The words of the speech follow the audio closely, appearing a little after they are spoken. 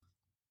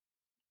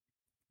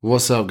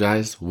What's up,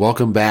 guys?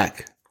 Welcome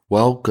back.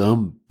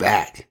 Welcome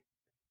back.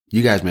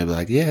 You guys may be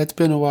like, yeah, it's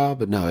been a while,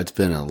 but no, it's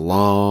been a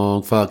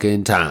long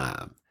fucking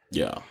time.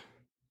 Yeah.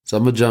 So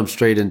I'm going to jump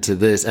straight into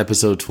this,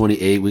 episode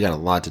 28. We got a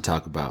lot to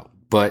talk about.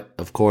 But,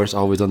 of course,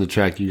 always on the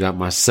track, you got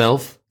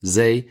myself,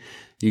 Zay.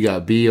 You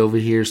got B over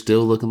here,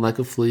 still looking like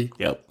a flea.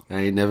 Yep. I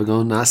ain't never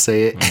going to not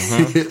say it.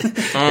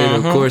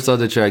 And, of course, on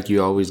the track,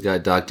 you always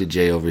got Dr.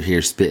 J over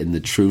here spitting the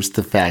truths,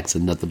 the facts,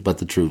 and nothing but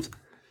the truth.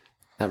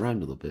 That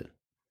rhymed a little bit.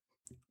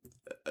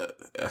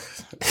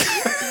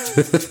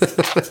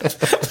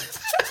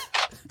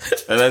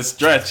 That's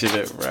stretching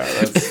it, bro.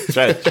 That's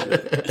stretching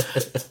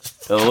it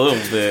a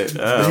little bit.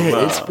 Oh, Man,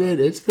 wow.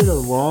 it's been a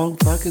long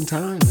fucking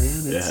time,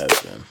 man. It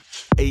has been.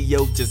 Hey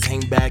yo, just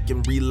hang back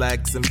and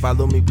relax and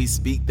follow me, we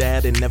speak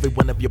that. And every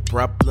one of your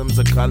problems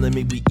are calling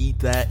me, we eat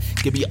that.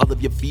 Give me all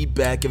of your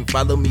feedback and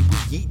follow me,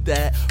 we eat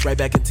that. Right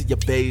back into your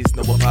face,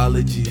 no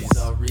apologies.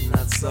 Sorry,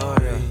 not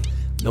sorry.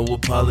 No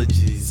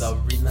apologies.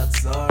 Sorry, not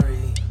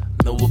sorry.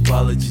 No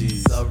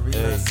apologies. Sorry,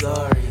 not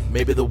sorry.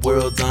 Maybe the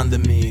world's onto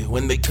me.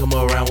 When they come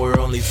around, we're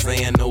only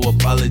saying no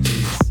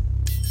apologies.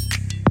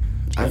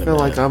 I feel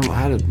like I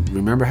had to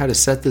remember how to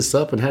set this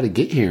up and how to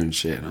get here and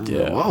shit. I'm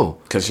like, whoa.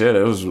 Because shit,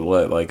 it was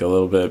like a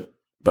little bit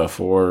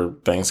before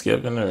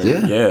Thanksgiving? Or, it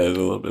was a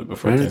little bit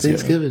before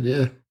Thanksgiving,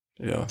 yeah.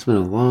 Yeah. It's been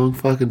a long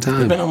fucking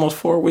time. It's been almost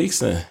 4 weeks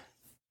then.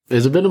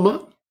 Has it been a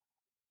month?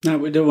 No,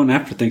 we did one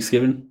after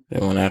Thanksgiving.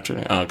 They went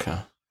after. Oh, okay.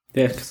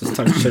 Yeah, because I was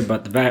talking shit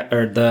about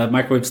the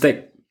microwave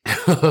steak.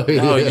 Which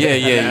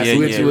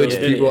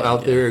people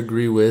out there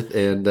agree with.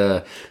 And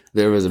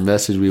there was a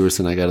message we were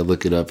sent. I got to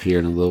look it up here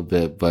in a little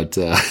bit. But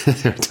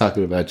they're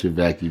talking about your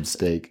vacuum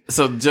steak.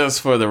 So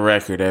just for the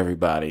record,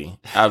 everybody,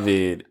 I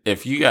mean,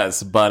 if you got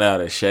spun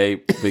out of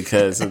shape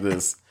because of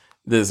this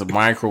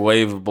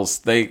microwavable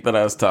steak that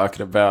I was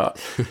talking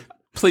about,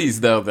 please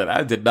know that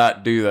I did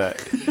not do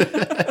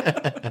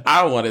that.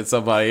 I wanted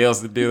somebody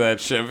else to do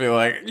that shit. Be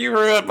like, you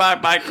ruined my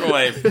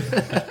microwave.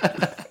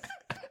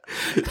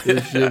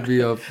 It should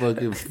be on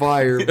fucking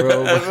fire,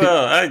 bro.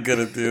 No, I ain't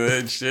gonna do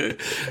that shit.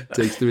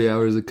 Takes 3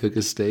 hours to cook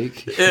a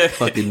steak.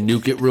 Fucking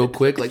nuke it real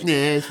quick. Like, nah,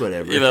 it's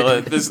whatever. You know,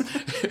 like this.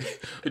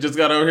 We just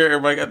got over here.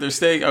 Everybody got their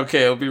steak.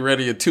 Okay, it'll be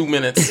ready in 2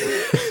 minutes.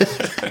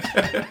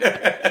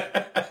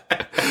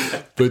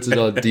 Puts it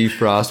on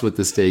defrost with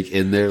the steak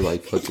in there,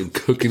 like fucking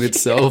cooking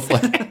itself.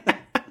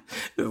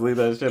 Just leave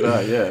that shit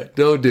out. Yeah.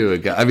 Don't do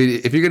it, guys. I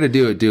mean, if you're gonna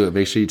do it.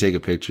 Make sure you take a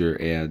picture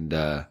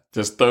and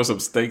just throw some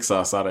steak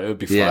sauce on it. It would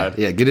be fine.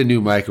 Yeah, get a new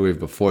microwave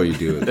before you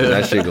do it. 'Cause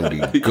that shit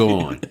gonna be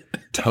gone,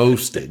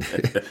 toasted.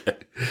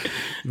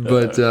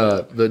 but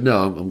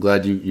no, I'm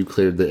glad you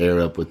cleared the air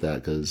up with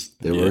that because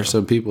there were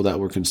some people that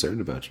were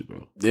concerned about you,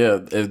 bro. Yeah,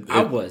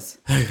 I was.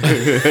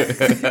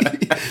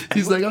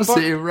 He's like, I'm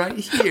sitting right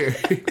here.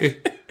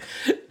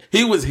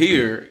 He was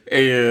here,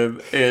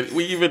 and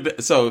we even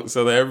so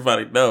that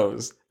everybody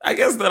knows. I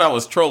guess that I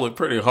was trolling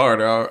pretty hard,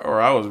 or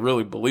I was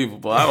really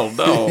believable. I don't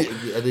know. I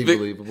think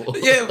believable.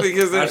 Yeah,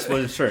 because I just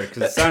wasn't sure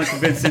because it sounded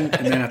convincing,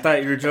 and then I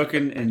thought you were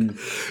joking, and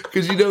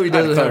because he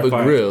doesn't have a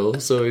grill,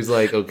 so he's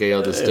like, okay,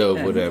 on the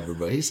stove, whatever.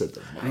 But he said the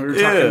when we were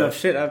talking enough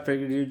shit. I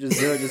figured you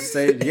just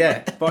say,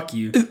 yeah, fuck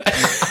you.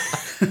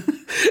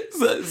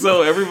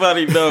 So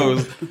everybody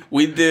knows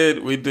we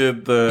did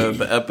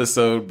the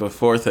episode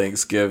before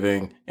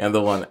Thanksgiving and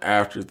the one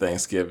after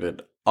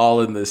Thanksgiving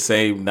all in the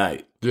same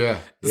night. Yeah.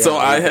 So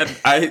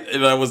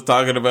I was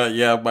talking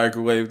about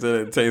microwaves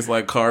and it tastes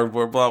like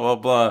cardboard, blah blah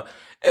blah.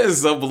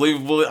 It's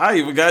unbelievable. I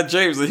even got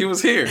James and he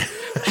was here.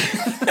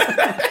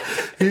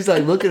 He's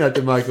like looking at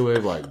the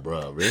microwave like,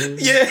 bro,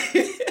 really? Yeah.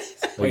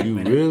 Are you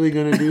really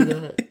gonna do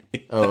that?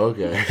 Oh,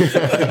 okay.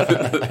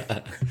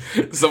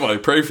 Somebody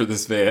pray for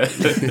this man.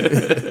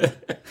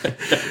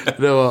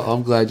 No,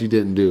 I'm glad you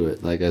didn't do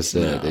it. Like I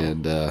said,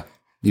 and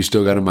you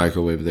still got a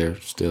microwave there,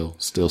 still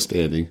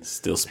standing,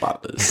 still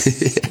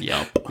spotless.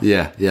 Yup.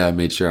 Yeah. I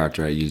made sure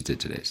after I used it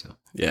today. So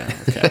yeah.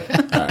 Okay.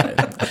 All right.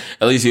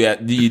 At least you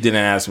didn't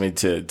ask me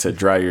to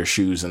dry your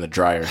shoes in the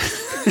dryer.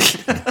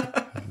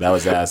 That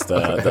was asked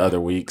the other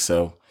week.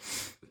 So.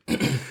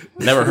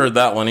 Never heard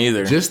that one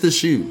either. Just the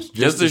shoes.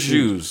 Just the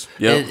shoes.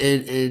 Yep.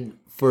 And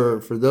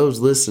for those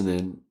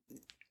listening,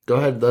 go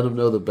ahead and let them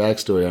know the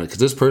backstory on it. Because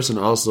this person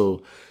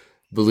also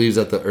believes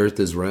that the earth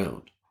is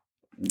round.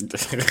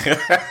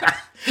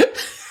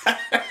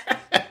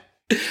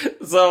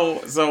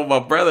 So my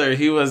brother,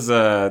 he was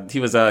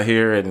out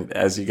here, and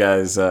as you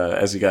guys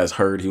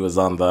heard, he was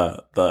on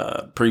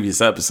the previous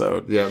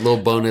episode. Yeah, a little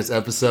bonus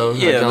episode.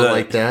 Yeah, I don't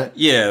like that.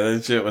 Yeah,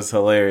 that shit was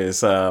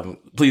hilarious.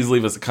 Please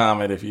leave us a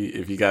comment if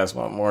you guys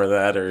want more of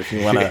that, or if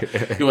you want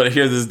to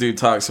hear this dude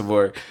talk some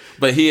more.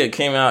 But he had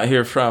came out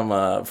here from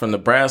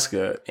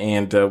Nebraska,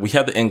 and we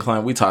had the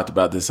incline. We talked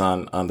about this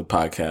on the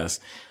podcast.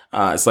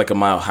 It's like a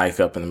mile hike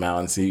up in the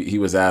mountains. He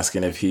was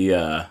asking if you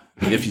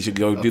should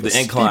go do the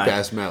incline. Steep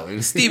ass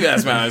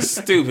mountain. It's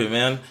stupid,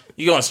 man.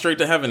 You going straight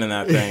to heaven in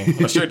that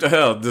thing. Or straight to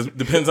hell.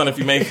 Depends on if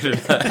you make it or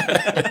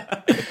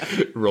not.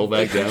 Roll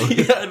back down.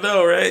 Yeah, I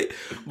know, right?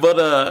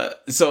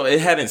 But so it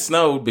hadn't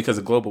snowed because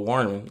of global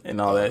warming and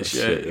all that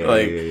shit. Yeah,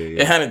 like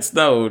yeah. it hadn't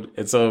snowed,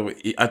 and so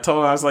I told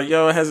him, I was like,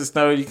 "Yo, it hasn't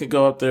snowed. You can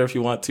go up there if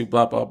you want to."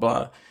 Blah blah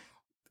blah.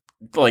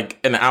 Like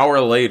an hour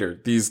later,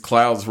 these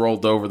clouds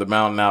rolled over the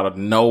mountain out of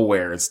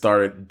nowhere and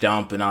started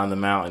dumping on the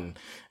mountain.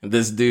 And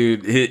this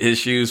dude, his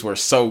shoes were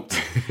soaked.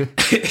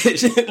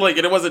 Like,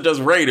 and it wasn't just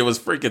rain; it was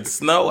freaking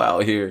snow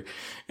out here.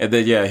 And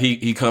then yeah,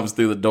 he comes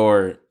through the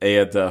door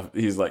and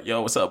he's like,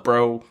 "Yo, what's up,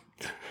 bro?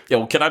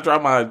 Yo, can I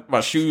dry my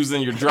shoes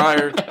in your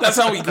dryer?" That's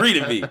how he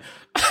greeted me.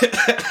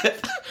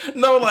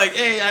 No, like,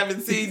 "Hey, I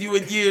haven't seen you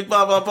in years."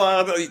 Blah blah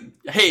blah. Like,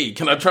 "Hey,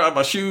 can I dry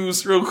my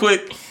shoes real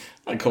quick?"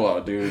 Like, come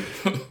on, dude.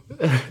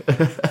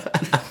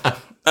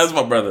 That's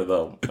my brother,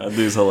 though. That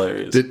dude's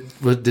hilarious.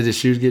 Did his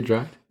shoes get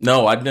dried?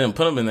 No, I didn't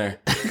put them in there.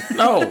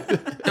 No,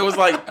 it was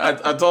like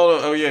I told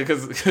him. Oh yeah,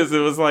 because it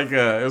was like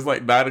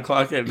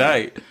 9:00 at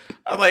night.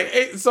 I was like,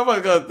 "Hey,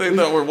 somebody's gonna think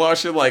that we're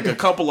washing like a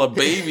couple of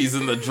babies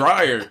in the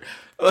dryer."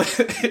 Like,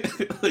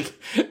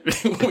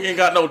 we ain't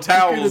got no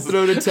towels.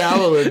 Throw the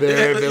towel in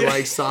there and then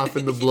like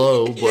soften the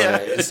blow.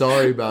 But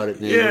sorry about it,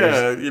 neighbors.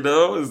 Yeah, you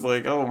know, it's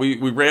like, oh, we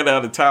ran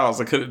out of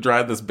towels. I couldn't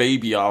dry this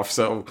baby off,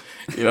 so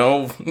you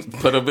know,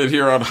 put him in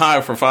here on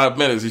high for 5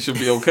 minutes. He should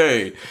be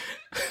okay.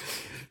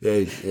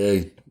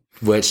 Hey,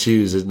 wet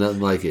shoes is nothing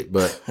like it.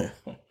 But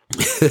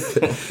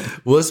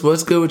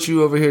what's good with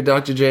you over here,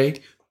 Dr.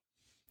 J?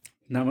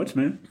 Not much,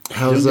 man.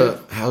 How's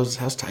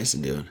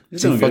Tyson doing?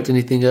 Has he doing fucked good.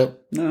 anything up?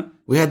 No.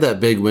 We had that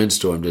big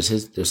windstorm. Does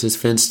his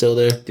fence still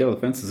there? Yeah, the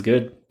fence is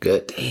good.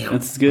 Good. Damn.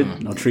 Fence is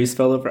good. No trees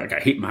fell over. I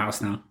got heat in my house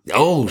now.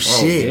 Oh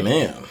shit,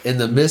 man. In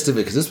the midst of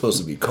it, because it's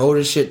supposed to be cold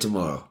as shit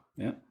tomorrow.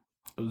 Yeah.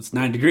 It was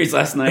 9 degrees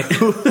last night.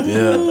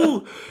 Yeah.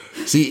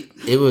 See,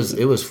 it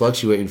was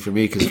fluctuating for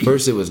me because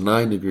first it was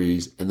 9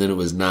 degrees and then it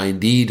was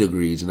 90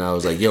 degrees, and I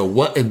was like, "Yo,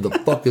 what in the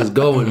fuck is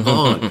going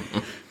on?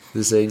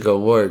 This ain't gonna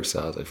work."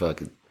 So I was like,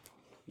 "Fuck it."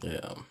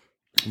 Yeah.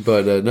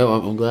 But no,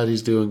 I'm glad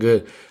he's doing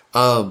good.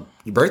 Your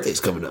birthday's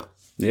coming up.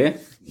 Yeah.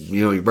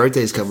 You know, your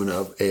birthday's coming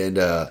up, and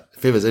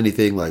if it was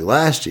anything like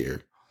last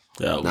year,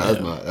 Oh,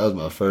 that was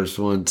my first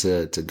one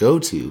to go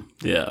to.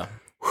 yeah.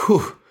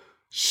 Whew,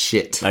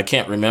 shit. I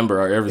can't remember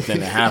everything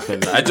that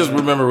happened. I just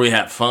remember we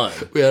had fun.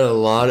 We had a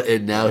lot,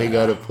 and now he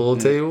got a pool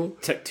table.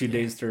 Took 2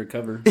 days to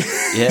recover.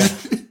 Yeah.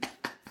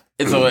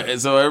 And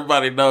so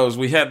everybody knows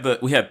we had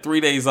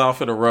 3 days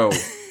off in a row.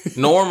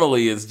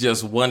 Normally it's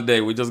just one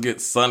day. We just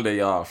get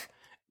Sunday off.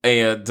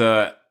 And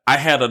I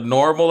had a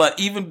normal,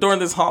 even during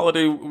this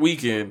holiday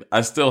weekend,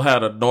 I still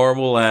had a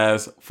normal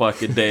ass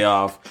fucking day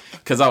off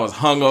because I was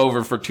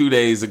hungover for 2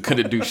 days and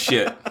couldn't do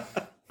shit.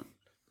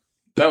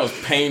 That was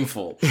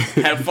painful.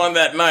 Had fun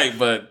that night,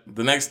 but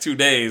the next 2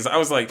 days, I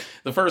was like,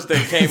 the first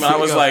day came and I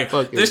was like,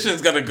 this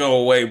shit's gonna go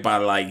away by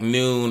like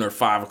noon or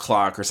 5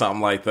 o'clock or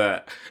something like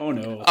that. Oh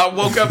no. I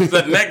woke up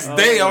the next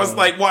day, I was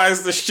like, why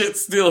is the shit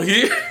still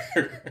here?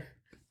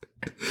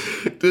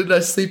 Didn't I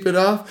sleep it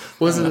off?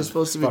 Wasn't it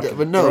supposed to be that?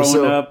 But no,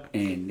 Throwing up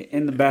and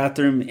in the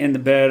bathroom, in the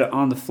bed,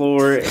 on the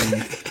floor,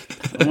 and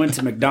I went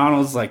to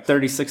McDonald's like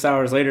 36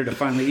 hours later to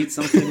finally eat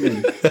something,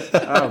 and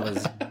I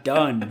was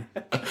done.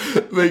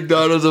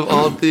 McDonald's of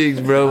all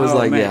things, bro, was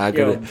like, man. yeah, I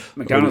could.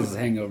 McDonald's is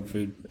hangover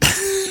food.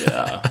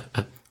 Yeah.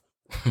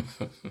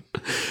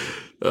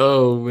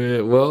 Oh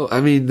man, well, I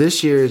mean,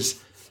 this year it's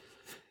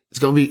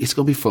gonna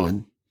be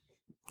fun.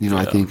 You know,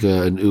 I think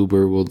an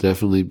Uber will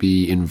definitely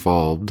be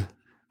involved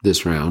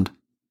this round.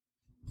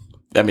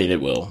 I mean, it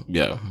will.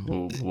 Yeah.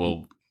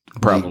 We'll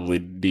probably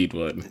need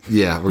one.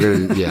 Yeah,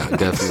 we're gonna. Yeah,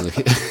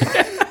 definitely.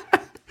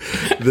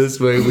 This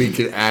way, I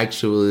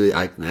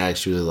can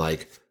actually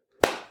like,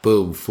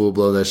 boom, full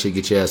blow that shit.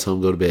 Get your ass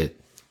home, go to bed.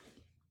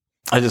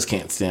 I just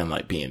can't stand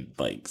like being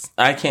like,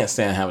 I can't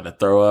stand having to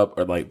throw up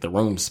or like the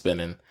room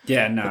spinning.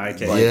 Yeah, no, I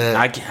can't. Like, Yeah.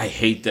 I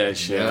hate that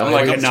shit. Yeah, I'm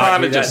like, I'm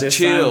trying to just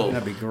chill.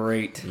 That'd be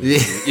great. Yeah,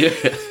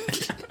 Yeah.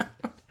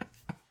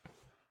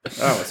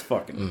 I was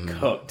fucking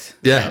cooked.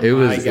 yeah, Oh, it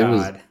my was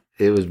God.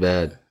 it was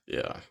bad.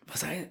 Yeah.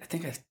 Was I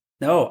think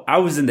I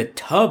was in the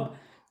tub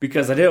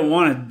because I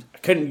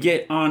couldn't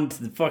get on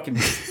to the fucking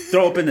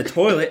throw up in the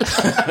toilet.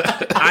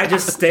 I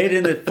just stayed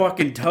in the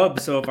fucking tub,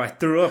 so if I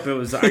threw up,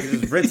 I could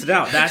just rinse it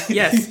out.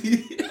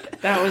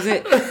 That was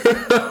it.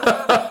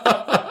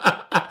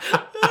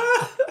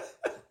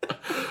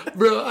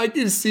 Bro, I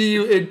can see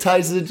you and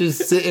Tyson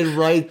just sitting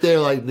right there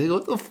like, nigga,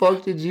 what the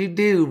fuck did you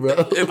do, bro?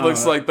 It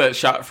looks like that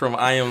shot from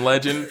I Am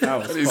Legend.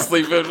 was He's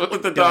fucking sleeping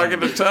with the dog in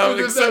the tub.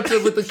 Except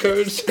with the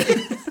curse.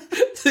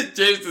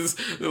 James is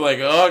like,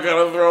 oh, I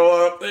gotta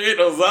throw up. There ain't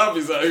no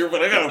zombies out here,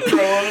 but I gotta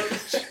throw up.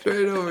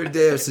 Straight over,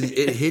 damn. So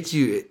it hit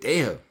you.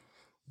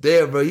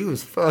 Damn, bro, you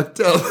was fucked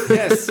up.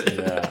 Yes.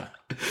 Yeah.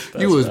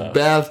 You was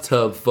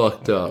bathtub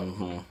fucked up.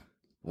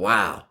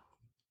 Wow.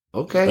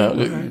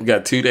 Okay. We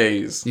got 2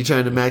 days. You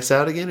trying to max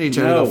out again, or you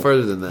trying to No. go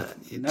further than that?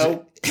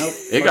 Nope.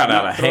 It got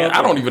out of hand.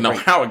 I don't even know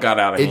how it got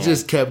out of It hand.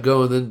 just kept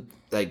going. Then,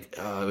 like,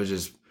 it was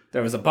just.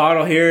 There was a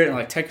bottle here, and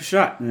like, take a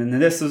shot. And then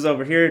this was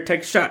over here,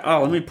 take a shot.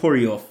 Oh, let me pour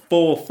you a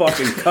full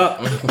fucking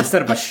cup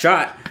instead of a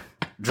shot.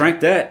 Drank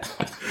that.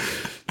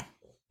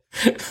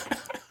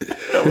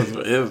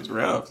 It was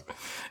rough.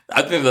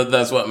 I think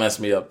that's what messed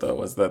me up though,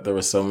 was that there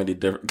were so many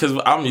different. Because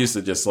I'm used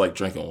to just like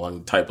drinking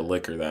one type of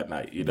liquor that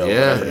night, you know.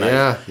 Yeah.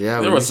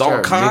 There When was you all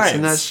start kinds.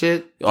 mixing that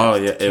shit. Oh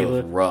yeah, it Tequila,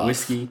 was rough.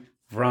 whiskey,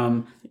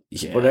 rum,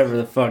 Yeah. whatever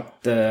the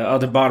fuck the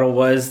other bottle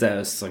was that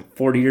was like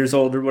 40 years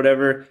old or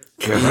whatever.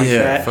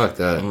 Yeah. Fuck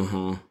that.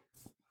 Mm-hmm.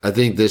 I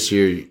think this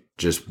year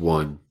just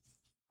one,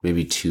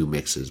 maybe two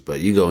mixes, but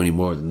you go any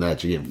more than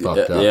that, you're getting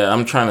fucked up. Yeah,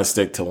 I'm trying to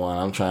stick to one.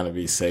 I'm trying to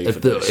be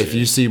safe. If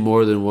you see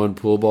more than one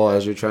pool ball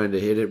as you're trying to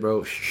hit it,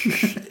 bro,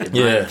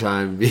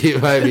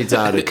 it might be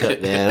time to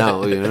cut that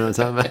out. You know what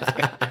I'm talking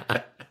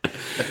about?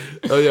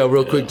 Oh yeah,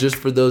 real quick, just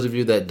for those of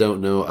you that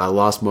don't know, I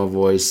lost my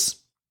voice.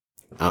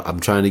 I'm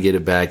trying to get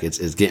it back.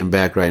 It's getting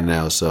back right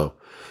now, so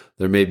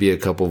there may be a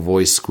couple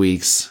voice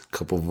squeaks, a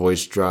couple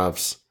voice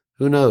drops.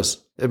 Who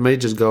knows? It may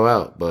just go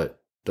out, but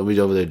don't be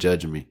over there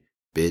judging me,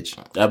 bitch.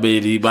 I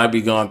mean, he might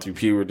be going through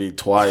puberty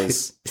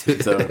twice.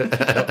 So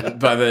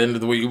by the end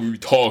of the week, we'll be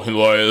talking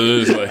like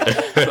this.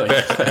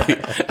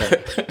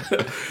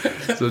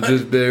 So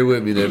just bear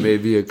with me. There may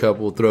be a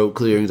couple throat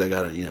clearings. I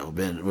gotta,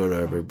 bend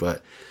whatever.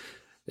 But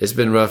it's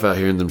been rough out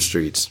here in them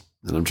streets,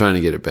 and I'm trying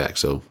to get it back.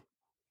 So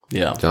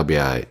Yeah. I'll be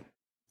all right.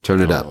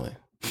 Turn it up.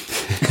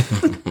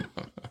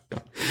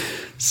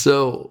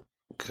 So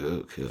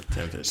cool.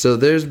 So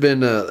there's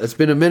been it's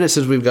been a minute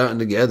since we've gotten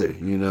together,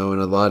 and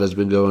a lot has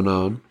been going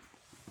on.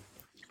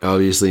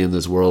 Obviously in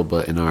this world,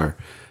 but in our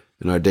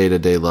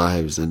day-to-day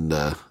lives, and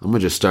I'm gonna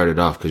just start it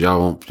off because y'all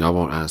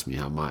won't ask me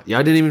how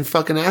y'all didn't even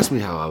fucking ask me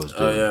how I was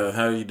doing. Oh yeah,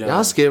 how you doing?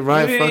 Y'all skip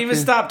right. You didn't fucking even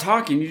stop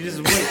talking. You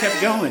just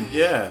kept going.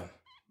 Yeah.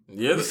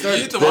 You're the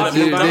started one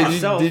that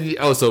moved on. Did you?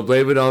 Oh, so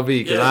blame it on me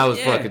because Yeah, I was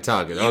yeah. fucking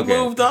talking. You Okay.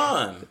 moved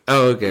on.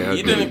 Oh, okay.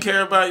 You didn't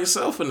care about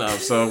yourself enough,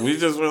 so we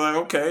just were like,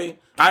 okay.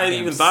 I hadn't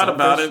even thought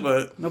about it,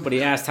 but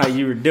Nobody asked how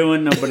you were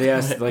doing. Nobody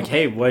asked like,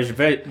 "Hey, why's your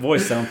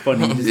voice sound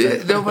funny?" You just Yeah,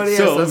 said, nobody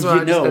 "So, else. That's why I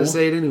you just gotta know."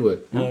 say it anyway.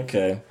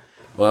 okay.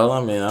 Well,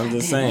 I mean, I'm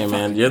just saying,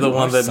 man. You're the you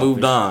one are that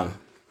moved on.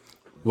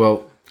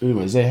 Well,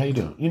 anyway, Zay, how you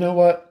doing? You know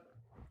what?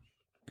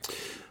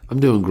 I'm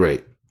doing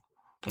great.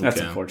 That's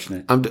Okay.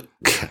 unfortunate. God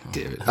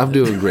damn it. I'm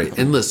doing great.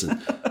 And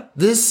listen,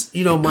 this,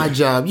 my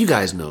job, you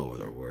guys know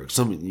where it works.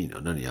 Some,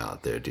 none of y'all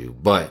out there do.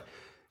 But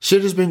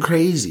shit has been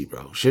crazy,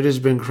 bro. Shit has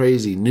been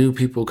crazy. New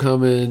people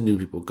coming, new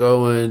people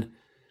going.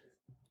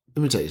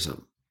 Let me tell you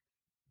something.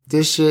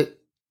 This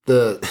shit,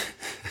 the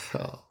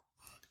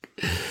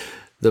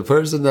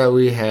person that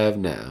we have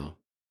now.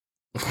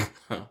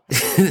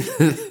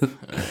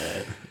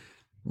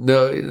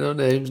 No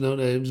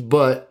names.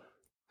 But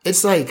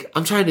it's like,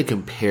 I'm trying to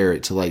compare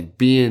it to like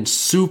being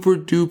super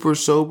duper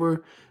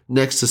sober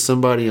next to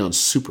somebody on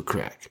super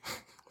crack.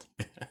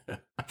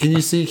 Can you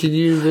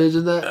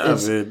envision that?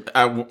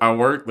 I mean, I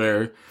work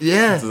there.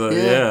 Yeah. So,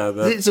 yeah,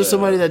 that's, so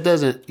somebody that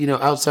doesn't,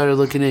 outsider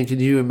looking in, can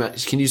you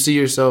imagine, can you see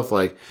yourself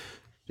like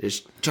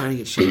just trying to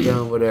get shit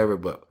down, whatever,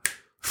 but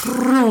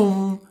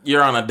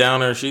You're on a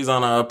downer. She's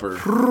on a upper.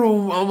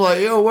 I'm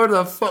like, yo, where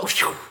the fuck?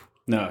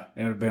 No,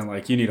 it would have been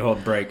like, you need to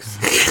hold brakes,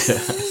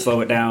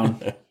 slow it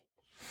down,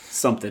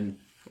 something.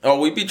 Oh,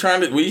 we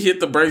hit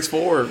the brakes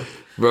forward.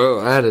 Bro,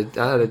 I had to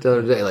tell her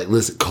today, like,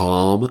 listen,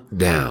 calm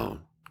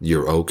down.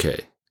 You're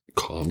okay.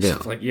 Calm down.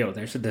 It's like, yo,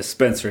 there's a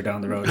dispenser down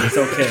the road. It's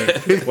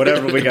okay.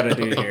 Whatever we got to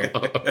do here.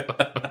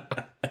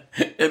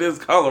 It is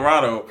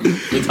Colorado.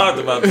 We talked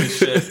about this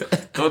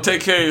shit. Go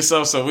take care of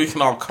yourself so we can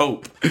all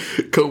cope.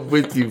 Cope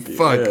with you,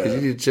 fuck. 'Cause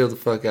you need to chill the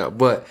fuck out.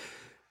 But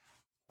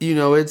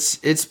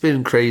it's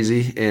been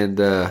crazy, and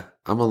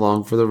I'm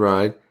along for the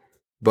ride.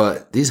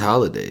 But these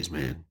holidays,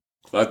 man,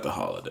 Like the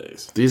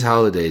holidays.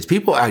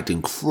 people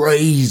acting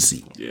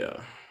crazy, Yeah.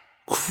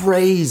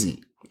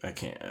 crazy. I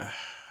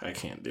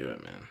can't do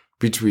it, man.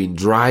 Between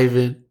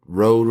driving,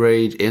 road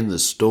rage, in the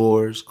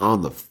stores,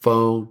 on the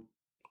phone.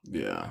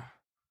 Yeah.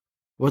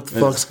 What the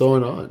fuck's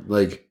going on?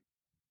 Like,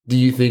 do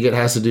you think it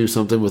has to do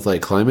something with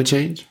like climate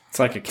change? It's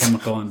like a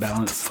chemical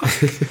imbalance.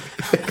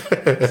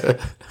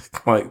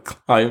 Like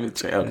climate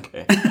change.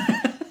 Okay.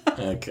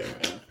 Okay,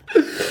 man.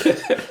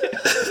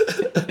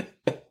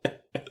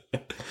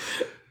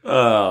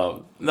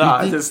 No,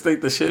 I just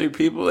think the shitty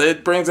people,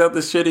 it brings out the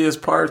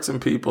shittiest parts in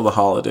people, the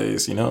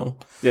holidays, Yeah,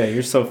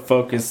 you're so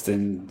focused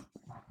and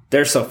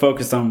they're so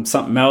focused on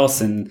something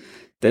else, and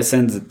this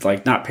ends up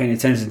like not paying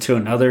attention to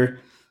another.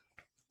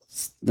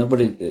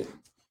 Nobody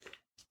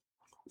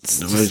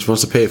just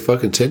wants to pay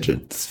fucking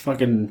attention. It's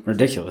fucking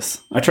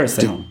ridiculous. I try to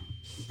stay home.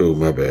 Oh,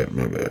 my bad.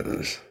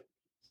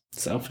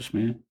 Selfish,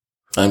 man.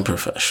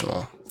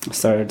 Unprofessional. I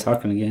started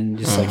talking again,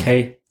 just like,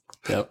 hey,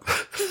 Yep.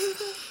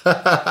 let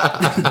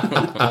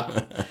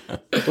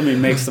me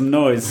make some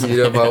noise.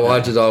 My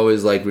watch is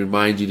always like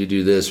remind you to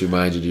do this,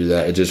 remind you to do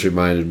that. It just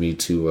reminded me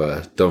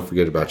to don't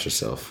forget about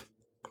yourself.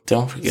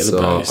 Don't forget So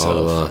about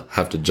yourself. I'll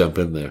have to jump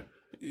in there.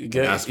 You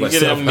get ask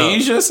myself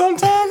amnesia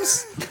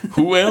sometimes?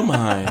 Who am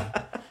I?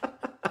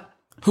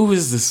 Who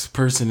is this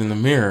person in the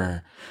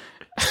mirror?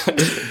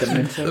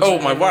 Oh,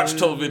 my watch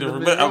told me to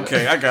remember.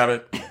 Okay, I got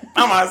it.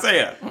 I'm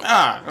Isaiah.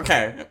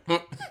 Okay.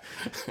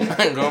 I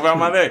can go about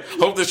my day.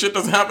 Hope this shit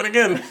doesn't happen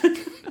again.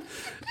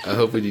 I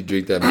hope when you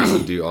drink that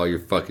Mountain Dew, all your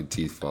fucking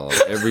teeth fall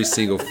out. Every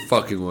single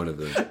fucking one of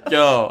them.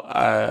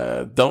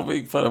 Yo, don't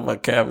make fun of my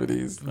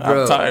cavities.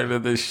 Bro, I'm tired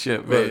of this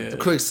shit, man.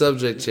 Quick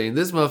subject change.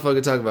 This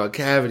motherfucker talking about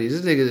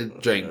cavities. This nigga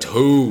drank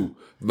 2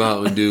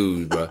 Mountain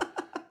Dews, bro.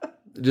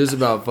 Just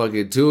about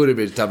fucking 2 of them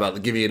bitches talking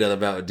about, give me another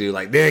Mountain Dew.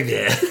 Like,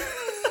 nigga.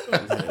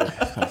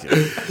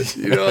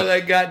 You know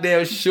that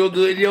goddamn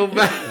sugar in your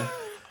mouth?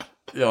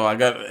 Yo,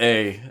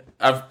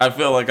 I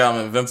feel like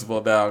I'm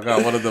invincible now. I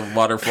got one of the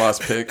water floss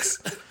picks.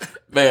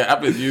 Man,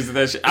 I've been using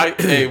that shit.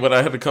 When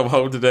I had to come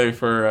home today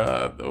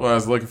for when I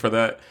was looking for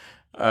that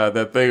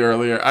thing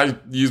earlier, I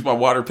used my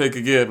water pick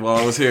again while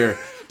I was here.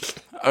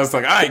 I was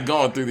like, I ain't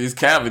going through these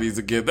cavities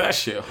again. That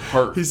shit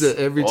hurts. He said,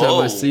 every time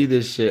I see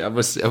this shit, I'm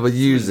gonna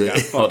use it.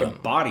 Fucking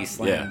body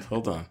slammed. Yeah,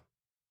 hold on.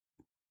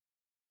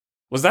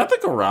 Was that the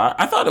garage?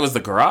 I thought it was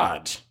the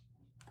garage.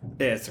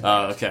 Yeah, it's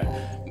Oh, okay.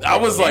 I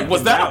was like,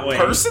 was that a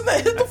person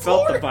that hit the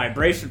floor? felt the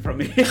vibration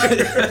from here.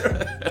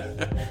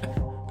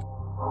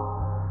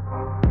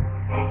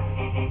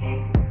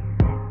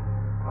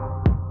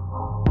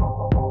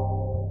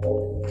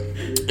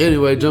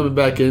 Anyway, jumping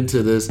back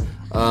into this,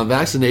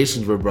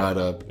 vaccinations were brought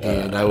up,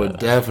 and I would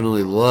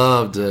definitely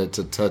love to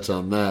touch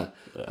on that.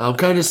 I'm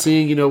kind of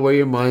seeing, where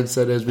your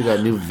mindset is. We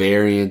got new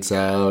variants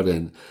out,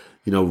 and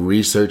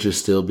research is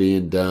still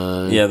being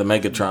done. Yeah, the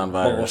Megatron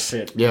virus.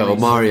 Shit. Yeah,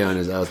 Omarion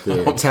is out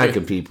there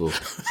attacking people.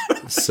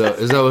 So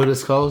is that what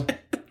it's called?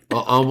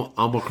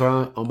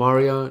 Omicron?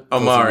 Omarion?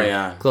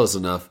 Omarion. Close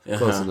enough.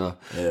 Close enough.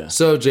 Yeah.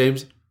 So,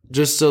 James,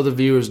 just so the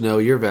viewers know,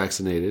 you're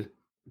vaccinated.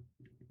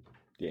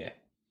 Yeah.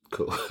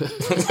 Cool.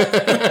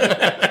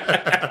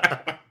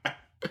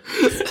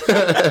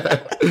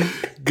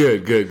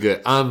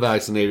 Good. I'm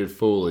vaccinated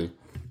fully.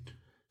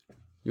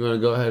 You want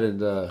to go ahead and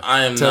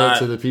tell it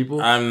to the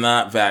people? I'm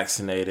not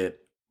vaccinated.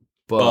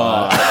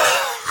 But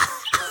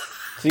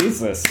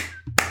Jesus.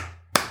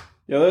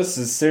 Yo, this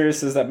is as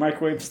serious as that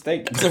microwave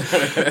steak.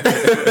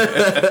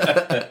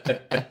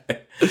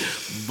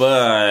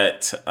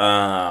 But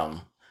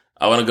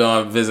I want to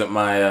go and visit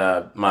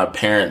my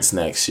parents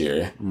next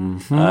year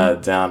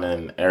down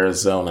in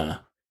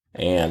Arizona,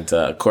 and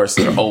of course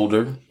they're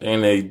older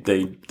and they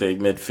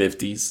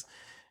mid-50s,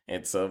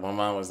 and so my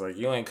mom was like,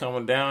 "You ain't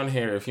coming down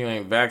here if you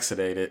ain't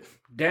vaccinated."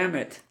 Damn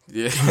it.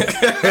 Yeah. So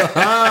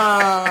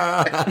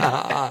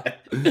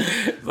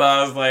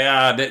I was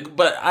like,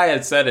 but I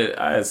had said it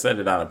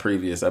on a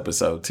previous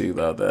episode too,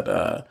 though,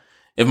 that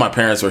if my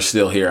parents were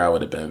still here, I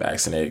would have been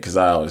vaccinated because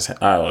I always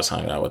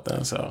hung out with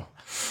them. So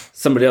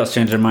Somebody else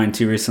changed their mind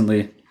too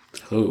recently.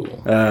 who?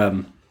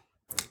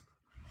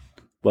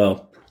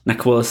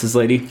 Naquilis's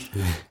lady.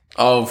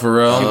 Oh, for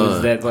real? She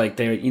was that like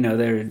they're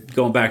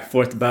going back and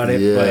forth about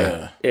it.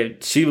 Yeah.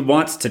 But she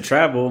wants to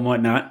travel and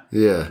whatnot.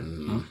 yeah,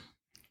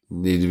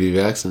 need to be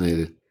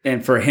vaccinated.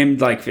 And for him,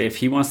 like if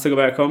he wants to go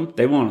back home,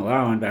 they won't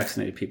allow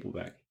unvaccinated people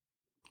back.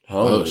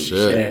 Holy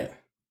shit. Yeah.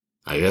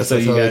 I guess So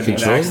that's you how got they to be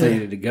control it.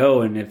 vaccinated to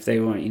go, and if they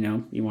want,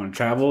 you want to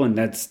travel, and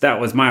that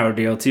was my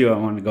ordeal too. I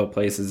wanted to go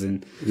places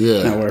and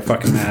Yeah. wear a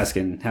fucking mask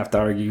and have to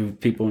argue with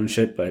people and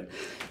shit. But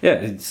yeah,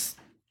 it's.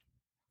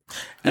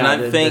 And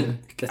I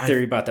think the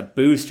theory about the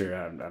booster,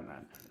 I'm not.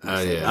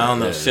 Yeah. I don't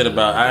know shit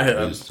about. I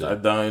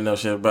don't even know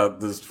shit about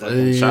this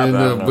fucking shot. Ain't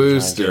that I'm no trying to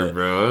booster, get.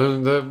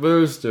 bro. That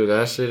booster,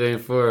 that shit ain't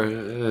for.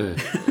 I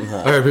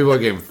heard people are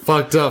getting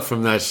fucked up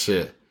from that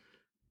shit.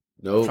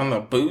 Nope. From the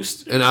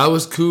boost. And I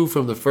was cool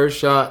from the first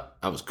shot.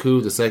 I was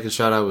cool. The second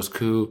shot, I was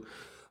cool.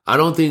 I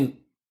don't think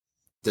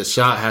the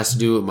shot has to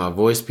do with my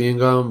voice being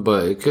gone,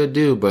 but it could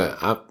do. But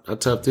I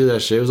toughed through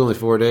that shit. It was only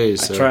 4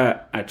 days. So.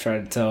 I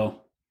tried to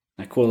tell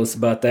Naquilis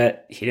about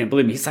that. He didn't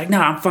believe me. He's like, "No,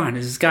 I'm fine.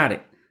 I just got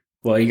it."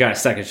 Well, he got a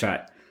second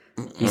shot.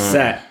 He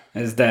sat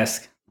at his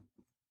desk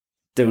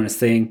doing his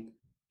thing.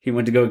 He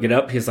went to go get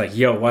up. He's like,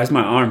 "Yo, why's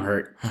my arm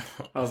hurt?"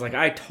 I was like,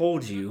 "I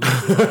told you.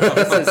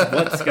 This is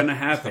what's gonna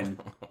happen."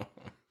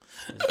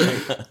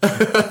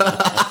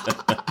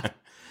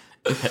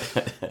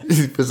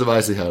 Put some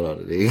icy hot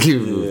on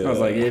it. I was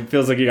like, "It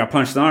feels like you got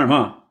punched in the arm,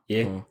 huh?"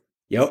 Yeah.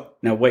 Yep.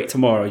 Now wait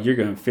tomorrow. You're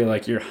gonna feel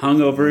like you're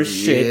hungover as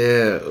shit.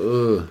 Yeah.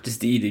 Ugh.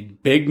 Just eat a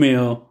big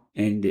meal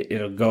and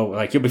it'll go.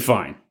 Like you'll be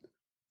fine.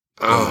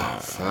 Oh,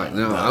 fuck.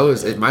 No,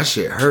 my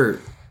shit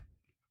hurt.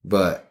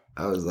 But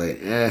I was like,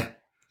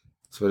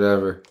 it's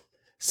whatever.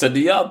 So do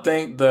y'all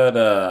think that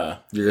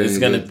it's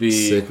gonna get be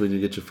sick when you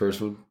get your first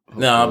one?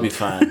 No, I'll be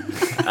fine.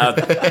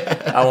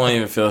 I won't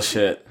even feel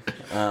shit.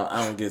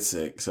 I don't get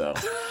sick, so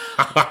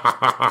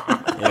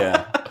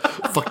yeah.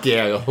 Fuck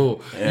yeah.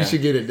 You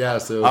should get it now.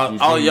 So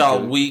all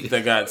y'all weak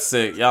that got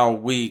sick, y'all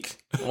weak.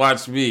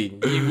 Watch me.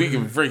 We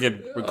can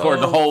freaking record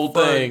the whole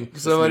thing.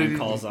 Somebody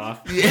Calls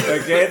off. I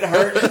can't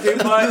hurt too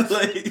much.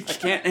 I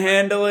can't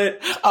handle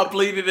it. I'm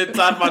bleeding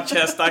inside my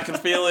chest. I can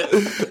feel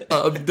it.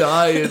 I'm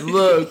dying.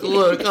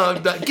 Look,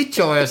 I'm dying. Get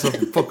your ass up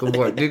and fucking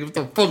work, nigga. What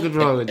the fuck is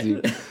wrong with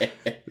you?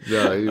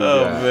 No, you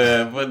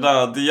Man, but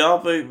no. Do y'all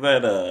think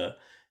that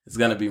it's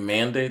gonna be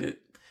mandated?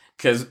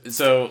 Because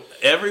so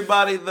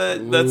everybody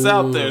that's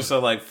out there, so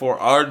like for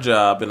our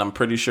job, and I'm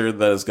pretty sure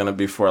that it's going to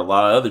be for a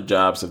lot of other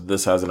jobs if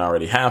this hasn't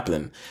already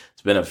happened.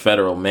 it's been a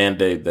federal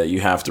mandate that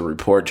you have to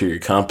report to your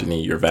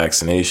company your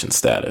vaccination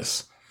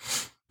status.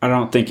 I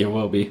don't think it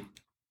will be.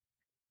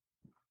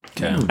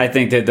 Okay. I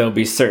think that there'll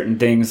be certain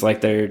things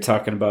like they're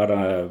talking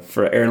about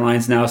for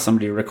airlines now.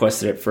 Somebody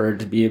requested it for it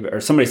to be,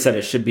 or somebody said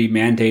it should be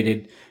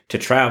mandated to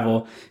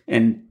travel,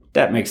 and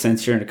that makes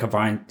sense. You're in a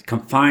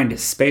confined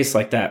space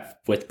like that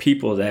with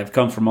people that have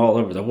come from all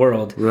over the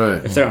world.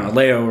 Right. If they're on a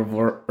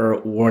layover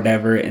or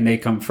whatever, and they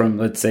come from,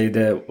 let's say,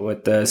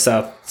 the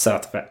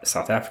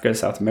South Africa,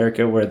 South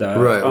America, where the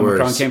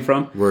Omicron came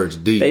from, where it's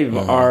deep. they've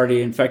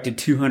already infected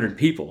 200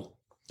 people.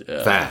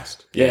 Yeah.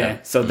 Fast.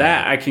 Yeah. So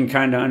that I can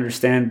kind of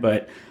understand,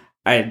 but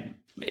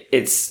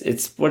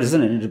it's what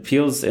isn't it? It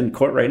appeals in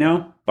court right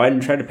now.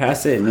 Biden tried to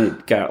pass it and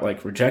it got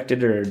like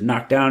rejected or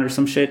knocked down or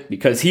some shit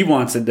because he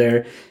wants it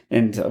there.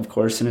 And of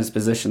course, in his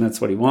position,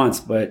 that's what he wants.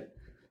 But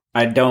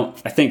I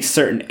think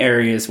certain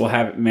areas will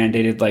have it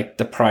mandated, like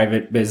the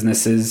private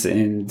businesses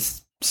and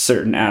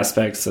certain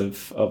aspects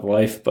of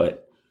life.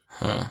 But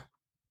I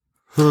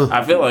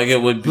feel like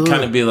it would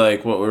kind of be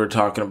like what we were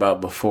talking about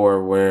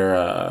before,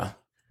 where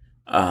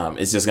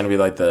it's just going to be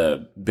like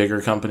the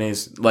bigger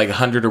companies, like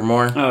 100 or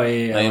more. Oh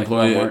yeah, like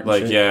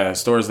employee,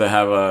 stores that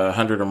have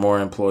 100 or more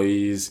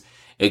employees.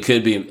 It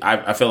could be.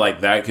 I feel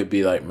like that could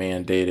be like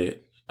mandated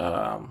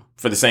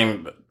for the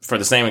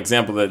same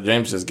example that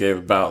James just gave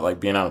about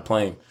like being on a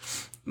plane.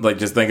 Like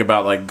just think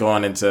about like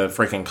going into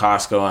freaking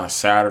Costco on a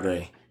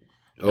Saturday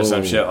or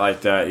some shit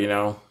like that. You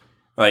know.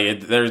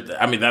 Like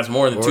that's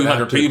more than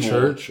 200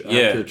 people.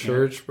 After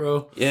church,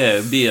 bro. Yeah,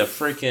 it'd be a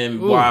freaking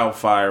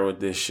wildfire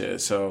with this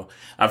shit. So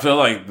I feel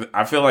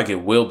like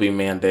it will be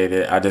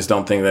mandated. I just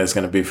don't think that it's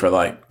going to be for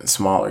like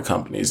smaller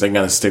companies. They're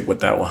going to stick with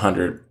that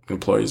 100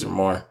 employees or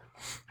more.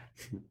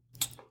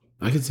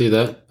 I can see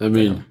that. I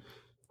mean,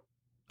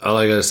 all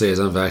I gotta say is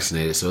I'm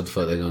vaccinated. So what the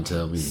fuck they gonna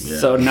tell me? Yeah.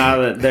 So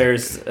now that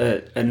there's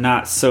a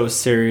not so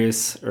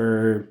serious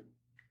or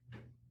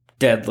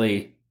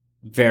deadly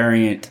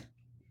variant.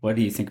 What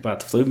do you think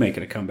about the flu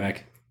making a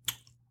comeback?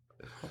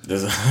 See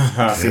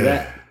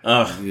that?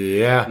 Oh,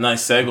 yeah.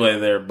 Nice segue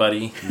there,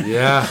 buddy.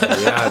 Yeah.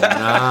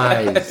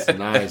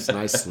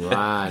 Nice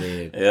slide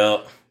in.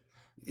 Yep.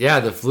 Yeah,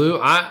 the flu.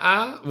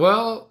 I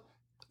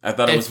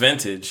thought it was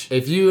vintage.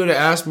 If you would have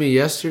asked me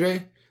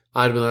yesterday,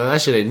 I'd be like,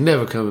 that shit ain't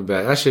never coming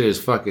back. That shit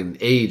is fucking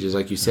ages,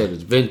 like you said,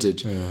 it's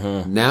vintage.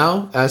 Mm-hmm.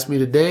 Now, ask me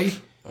today,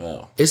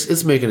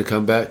 it's making a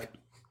comeback.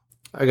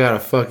 I got a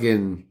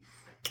fucking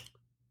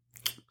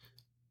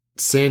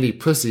sandy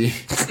pussy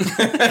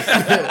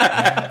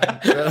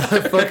that I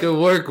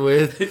fucking work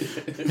with.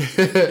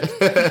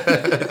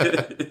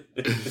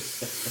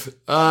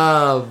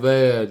 Oh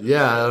man,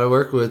 yeah, that I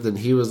work with, and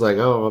he was like,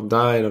 "Oh, I'm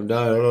dying," and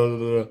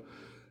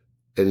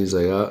he's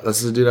like, "Oh,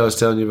 that's the dude I was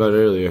telling you about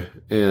earlier."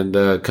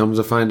 And comes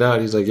to find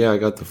out, he's like, "Yeah, I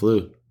got the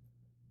flu."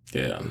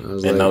 Yeah,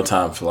 in no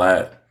time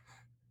flat.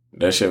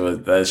 That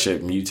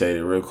shit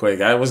mutated real quick.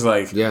 I was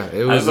like, yeah,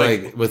 it was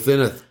like within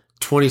a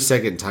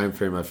 20-second time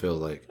frame. I feel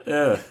like,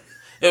 yeah.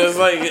 It was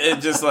like,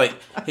 it just like,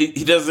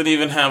 he doesn't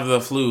even have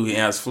the flu. He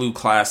has flu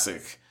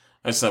classic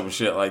or some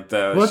shit like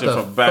that. What shit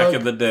the from back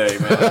in the day,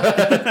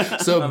 man.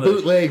 Some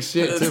bootleg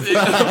shit.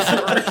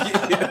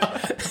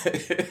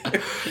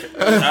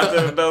 I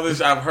don't know this.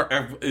 I've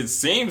heard, it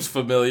seems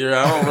familiar.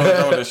 I don't really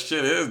know what this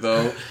shit is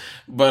though.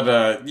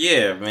 But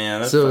yeah,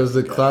 man. So it's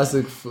the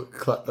classic,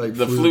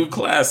 the flu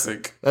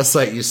classic. That's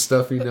like your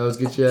stuffy nose,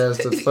 get your ass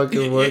to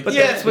fucking work. But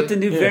that's what the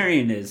new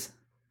variant is.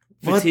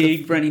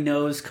 Fatigue, runny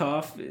nose,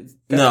 cough.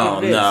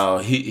 No.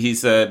 He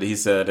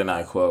said, and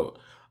I quote,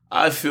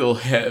 "I feel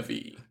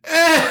heavy."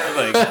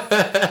 like,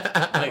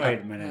 wait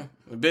a minute,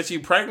 bitch, you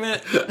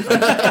pregnant?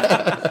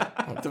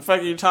 What the fuck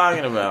are you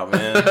talking about,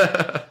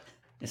 man?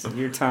 It's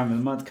your time of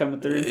the month coming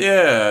through.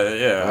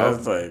 Yeah. I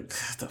was like,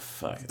 what the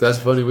fuck? That's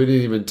funny. We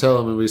didn't even tell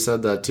him, and we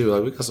said that too.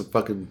 Like, we got some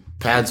fucking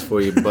pads for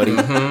you, buddy.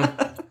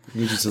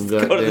 Get you some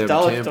goddamn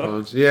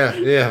tampons.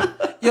 Yeah.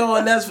 Yo,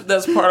 and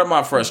that's part of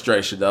my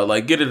frustration though.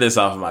 Like, getting this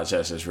off of my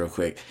chest just real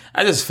quick.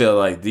 I just feel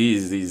like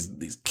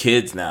these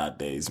kids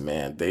nowadays,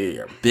 man, they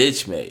are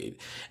bitch made.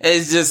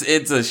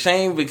 It's a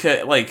shame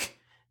because like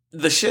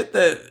the shit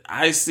that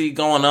I see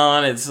going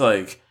on, it's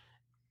like,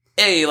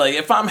 hey, like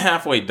if I'm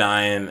halfway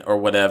dying or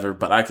whatever,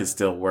 but I can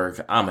still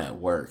work, I'm at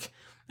work.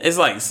 It's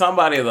like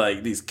somebody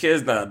like these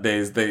kids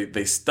nowadays,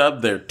 they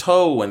stub their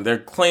toe and they're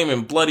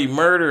claiming bloody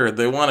murder.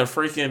 They want to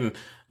freaking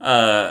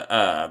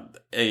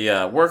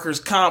a workers'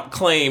 comp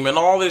claim and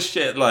all this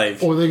shit,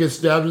 like, or they get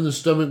stabbed in the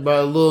stomach by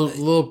a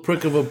little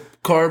prick of a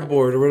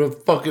cardboard or whatever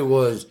the fuck it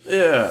was.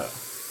 Yeah,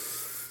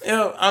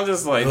 I'm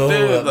just like,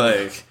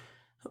 dude,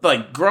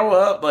 like grow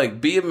up,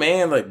 like be a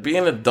man, like be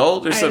an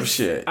adult or some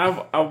shit.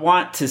 I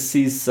want to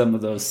see some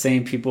of those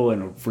same people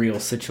in a real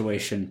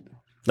situation.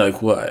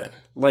 Like what?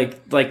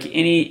 Like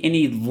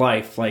any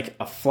life, like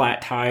a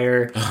flat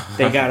tire,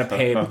 they gotta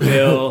pay a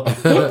bill,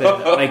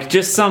 like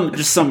just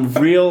some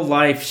real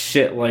life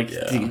shit, like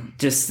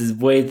just the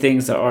way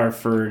things are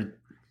for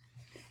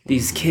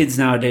these kids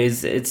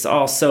nowadays. It's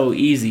all so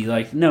easy.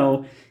 Like,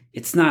 no,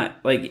 it's not.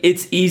 Like,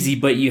 it's easy,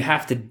 but you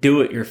have to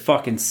do it your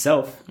fucking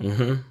self.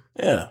 Mm-hmm.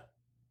 Yeah.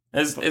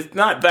 It's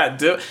not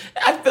that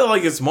I feel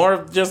like it's more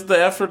of just the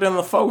effort and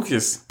the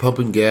focus.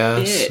 Pumping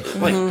gas. Yeah,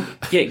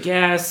 like get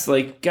gas.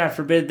 Like God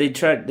forbid they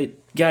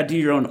gotta do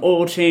your own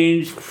oil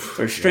change,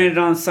 or stranded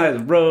on the side of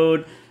the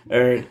road,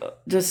 or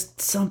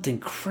just something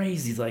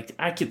crazy. Like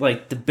I could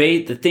like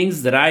debate the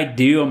things that I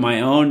do on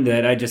my own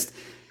that I just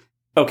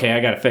I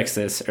gotta fix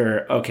this,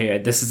 or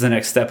this is the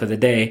next step of the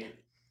day.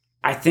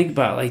 I think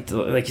about like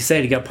you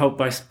said, you got poked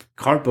by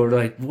cardboard.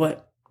 Like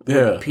what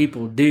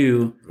people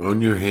do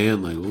on your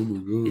hand, like, oh my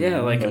god. Yeah,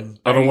 like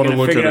I don't want to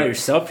look at figure it out it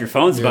yourself. Your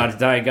phone's about to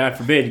die. God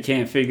forbid you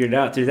can't figure it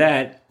out through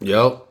that.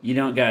 Yep. You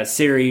don't got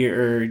Siri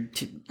or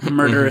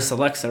murderous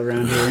Alexa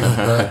around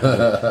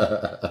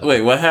here. Wait,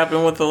 what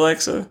happened with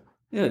Alexa?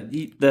 Yeah,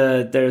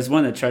 there's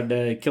one that tried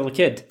to kill a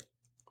kid.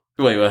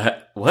 Wait,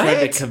 what?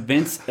 Tried to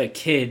convince a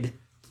kid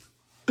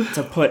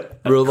to put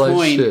a Real life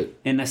coin shit.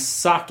 in a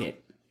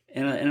socket,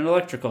 in an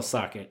electrical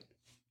socket.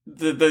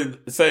 Did they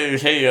say,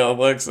 "Hey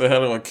Alexa, how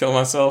do I kill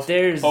myself"?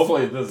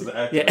 Hopefully this is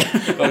accurate.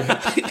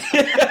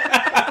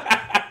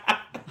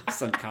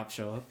 Some cop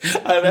show up.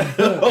 I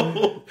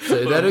know.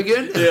 Say that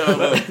again? Yeah,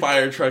 the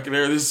fire truck and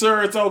everything.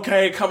 Sir, it's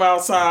okay. Come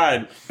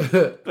outside.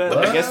 But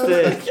I guess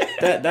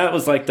that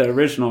was like the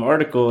original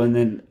article, and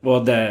then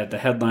the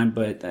headline.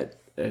 But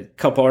a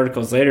couple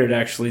articles later, it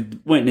actually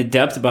went into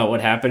depth about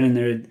what happened, and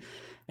there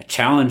a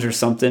challenge or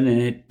something,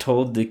 and it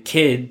told the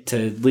kid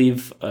to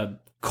leave a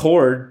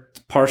cord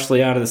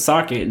partially out of the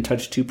socket and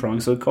touch 2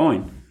 prongs of a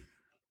coin.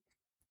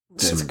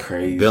 That's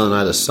crazy. Bill and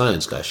I, the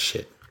science got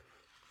shit.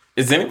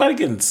 Is anybody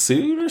getting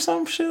sued or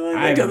some shit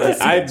like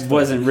that? I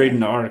wasn't reading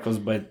the articles,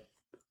 but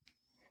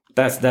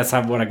that's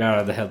what I got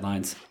out of the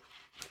headlines.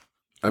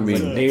 I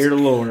mean, dear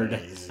Lord,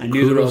 I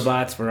knew the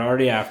robots were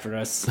already after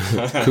us.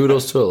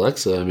 Kudos to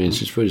Alexa. I mean,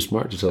 she's pretty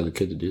smart to tell the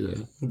kid to do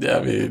that. Yeah,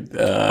 I mean,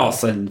 all of a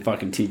sudden,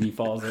 fucking TV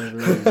falls over,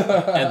 and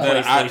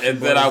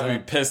then I'll be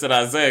pissed at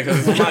Isaiah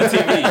because it's my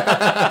TV.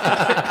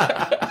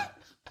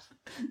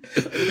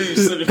 You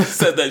should have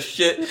said that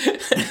shit.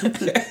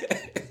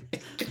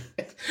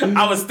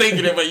 I was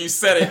thinking it, but you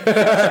said it.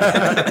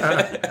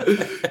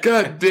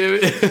 God damn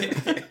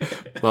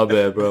it! My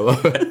bad, bro.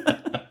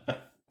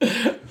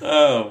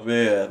 Oh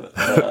man,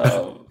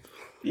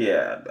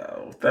 yeah,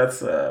 no,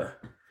 that's I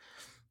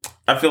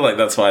feel like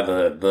that's why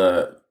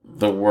the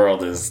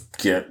world is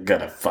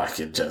gonna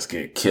fucking just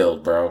get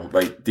killed, bro.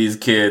 Like these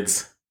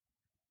kids,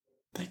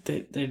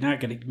 they're not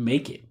gonna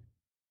make it.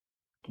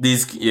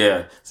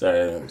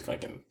 Sorry,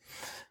 fucking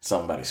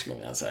somebody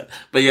screaming outside.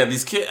 But yeah,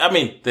 these kids. I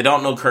mean, they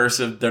don't know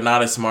cursive. They're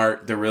not as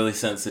smart. They're really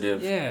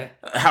sensitive. Yeah.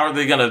 How are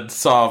they gonna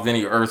solve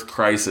any Earth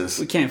crisis?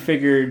 We can't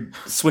figure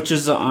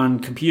switches on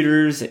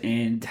computers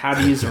and how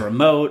to use a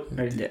remote.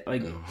 Or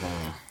like,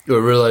 I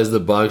realized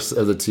the box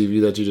of the TV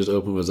that you just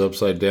opened was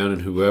upside down,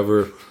 and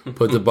whoever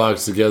put the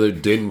box together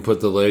didn't put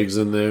the legs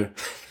in there.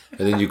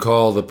 And then you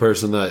call the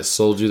person that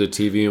sold you the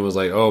TV and was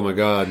like, "Oh my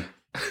god,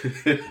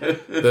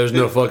 there's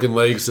no fucking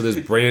legs to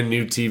this brand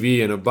new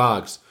TV in a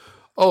box."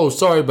 Oh,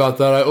 sorry about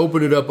that. I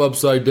opened it up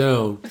upside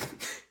down.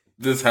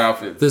 This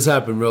happened. This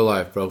happened in real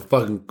life, bro.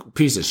 Fucking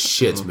piece of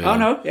shit, man. Oh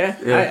no,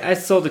 yeah. I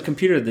sold the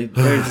computer.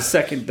 There's a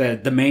second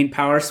the main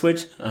power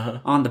switch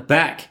on the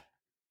back,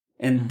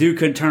 and dude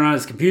couldn't turn on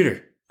his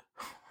computer.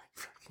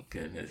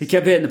 Goodness. He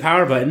kept hitting the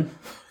power button.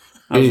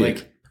 I was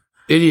like,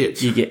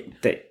 idiots.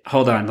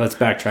 Hold on, let's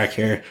backtrack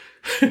here.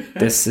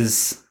 This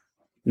is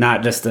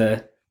not just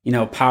a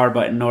power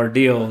button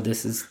ordeal.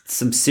 This is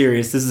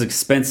this is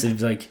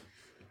expensive. Like,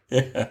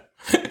 yeah.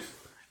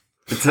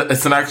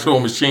 It's an actual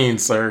machine,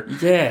 sir.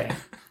 Yeah.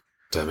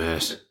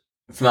 Dumbass.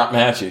 It's not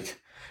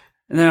magic.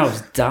 And then I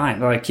was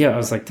dying. I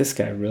was like, this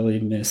guy really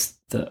missed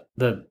the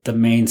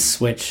main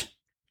switch.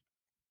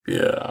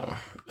 Yeah.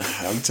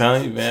 I'm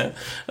telling you, man.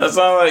 That's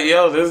all like,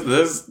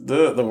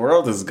 the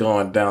world is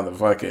going down the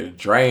fucking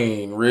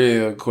drain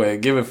real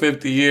quick. Give it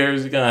 50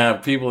 years, you're gonna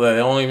have people that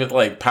don't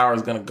even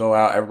power's gonna go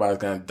out, everybody's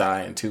gonna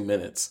die in 2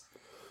 minutes.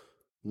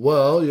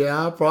 Well,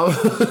 yeah,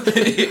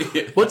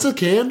 probably. What's a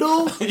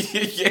candle?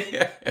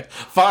 Yeah.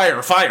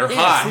 Fire,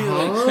 hot.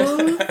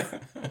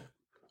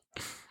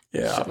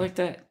 Yeah. Shit like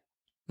that.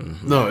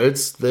 Mm-hmm. No,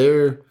 it's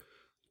there.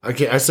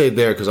 I say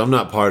there because I'm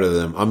not part of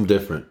them. I'm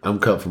different. I'm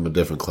cut from a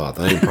different cloth.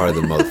 I ain't part of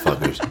the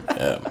motherfuckers.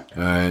 Yeah.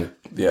 All right.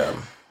 Yeah.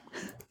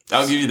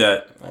 I'll give you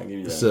that.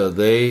 So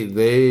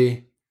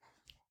they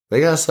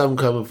got something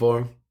coming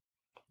for them.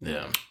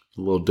 Yeah.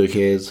 Little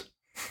dickheads.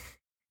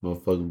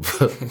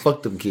 Motherfucking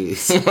fuck them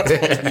kids. I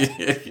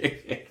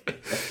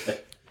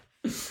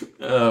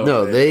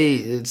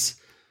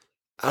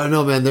don't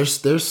know, man.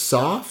 They're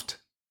soft,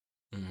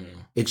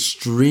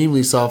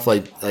 extremely soft,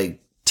 like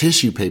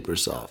tissue paper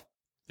soft.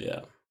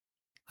 Yeah.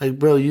 Like,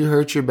 bro, you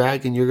hurt your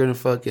back and you're gonna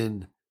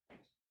fucking,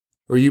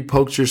 or you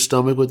poked your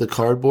stomach with a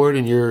cardboard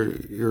and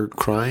you're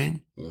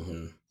crying.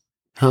 Mm-hmm.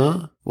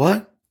 Huh?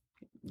 What?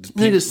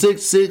 Nigga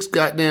 6'6",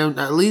 goddamn,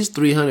 at least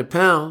 300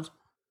 pounds.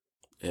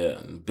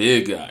 Yeah,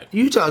 big guy.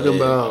 You talking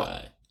about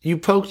guy. You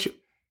poked your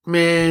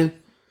man?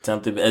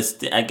 Something.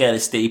 I got a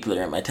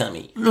stapler in my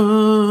tummy.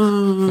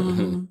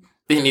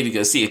 They need to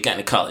go see a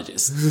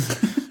gynecologist.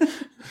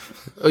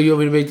 Oh, you want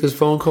me to make this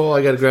phone call?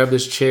 I got to grab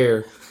this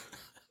chair.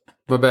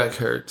 My back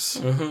hurts.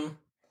 Mm-hmm.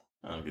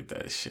 I don't get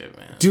that shit,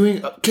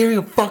 man. Carrying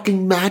a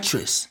fucking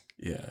mattress.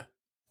 Yeah.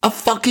 A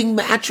fucking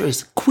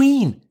mattress.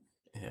 Queen.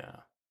 Yeah.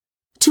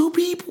 2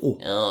 people.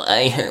 Oh,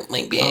 I hurt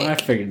my Oh, I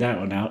back. figured that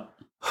one out.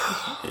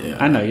 Yeah.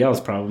 I know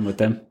y'all's problem with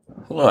them.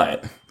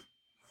 What?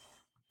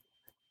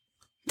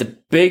 The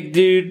big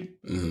dude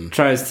Mm-hmm.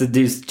 tries to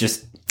do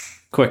just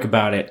quick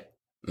about it.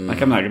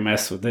 Like, I'm not gonna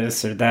mess with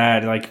this or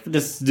that. Like,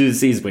 just do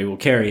this easy way. We'll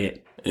carry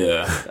it.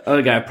 Yeah. The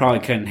other guy probably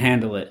couldn't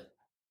handle it.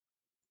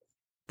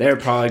 They're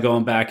probably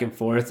going back and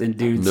forth, and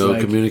dude's No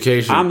like,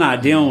 communication. I'm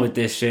not dealing with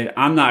this shit.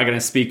 I'm not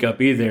gonna speak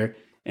up either.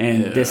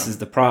 And this is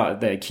the problem.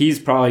 Like, he's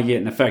probably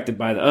getting affected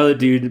by the other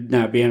dude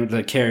not being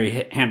able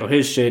to handle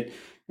his shit.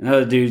 And the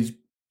other dude's,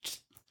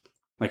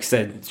 like I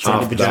said,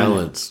 Off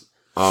balance.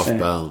 Off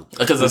balance.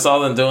 Because I saw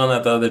them doing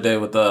that the other day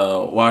with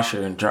the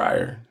washer and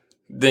dryer.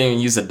 They didn't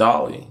even use a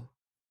dolly.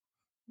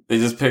 They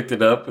just picked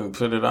it up and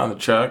put it on the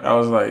truck. I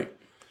was like,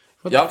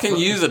 y'all can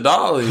use a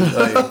dolly.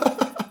 Like,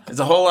 it's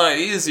a whole lot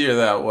easier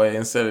that way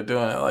instead of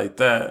doing it like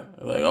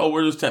that. Like, oh,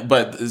 we're just...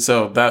 But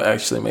so that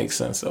actually makes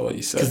sense of what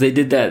you said. Because they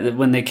did that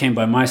when they came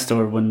by my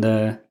store when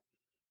the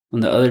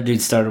other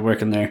dude started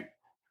working there.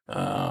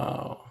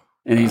 Oh.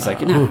 And he's like,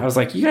 no. I was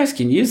like, you guys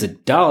can use a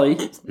dolly.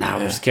 Nah,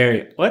 we'll just carry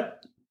it.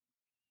 What?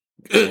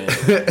 Yeah.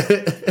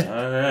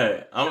 All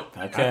right.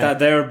 Okay. I thought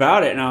they were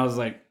about it, and I was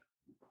like,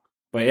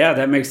 but yeah,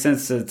 that makes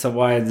sense to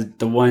why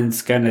the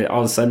one's kind of all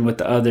of a sudden with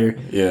the other,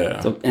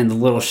 Yeah. and the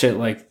little shit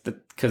like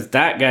because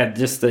that guy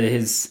just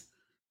his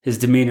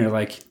demeanor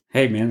like,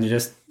 hey man,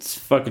 just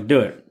fucking do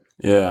it.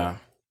 Yeah.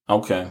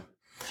 Okay.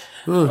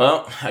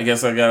 Well, I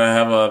guess I gotta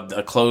have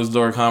a closed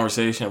door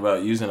conversation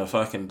about using a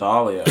fucking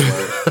dolly at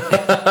work.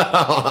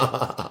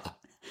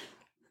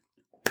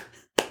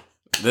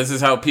 This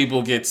is how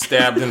people get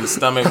stabbed in the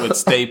stomach with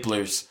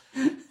staplers.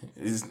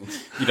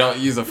 You don't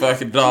use a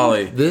fucking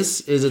dolly.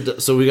 This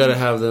is so we gotta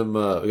have them. We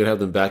gotta have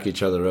them back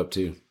each other up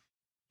too.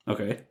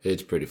 Okay.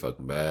 It's pretty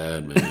fucking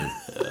bad, man.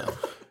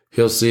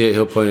 He'll see it.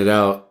 He'll point it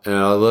out, and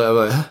I'm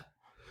like, huh?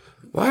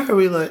 Why are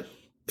we like?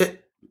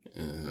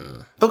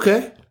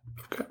 Okay.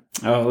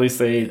 Oh, at least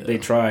they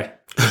try.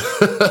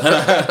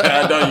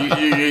 I know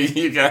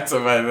you got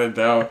somebody that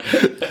don't.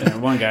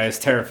 And one guy is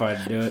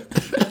terrified to do it.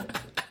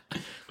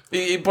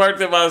 He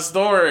parked in my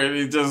store and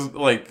he just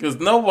like, because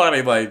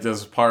nobody like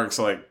just parks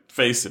like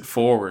facing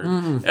forward.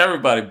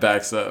 Everybody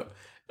backs up.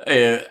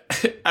 And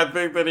I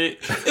think that it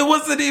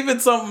wasn't even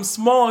something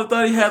small. I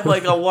thought he had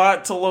like a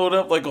lot to load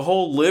up, like a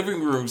whole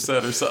living room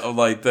set or something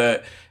like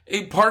that.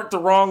 He parked the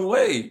wrong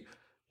way.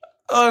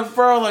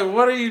 Bro, like,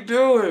 what are you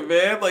doing,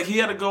 man? Like, he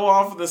had to go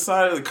off of the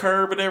side of the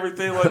curb and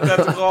everything like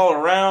that to go all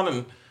around.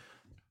 And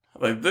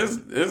like, this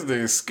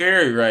thing's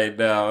scary right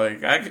now.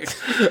 Like, I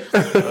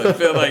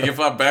feel like if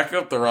I back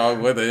up the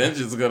wrong way, the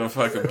engine's gonna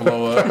fucking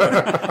blow up.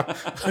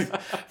 Like,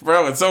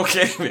 bro, it's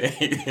okay, man.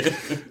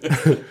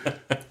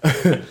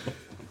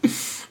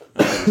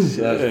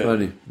 That's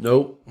funny.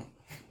 Nope.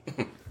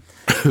 Am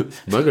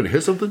I gonna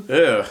hit something?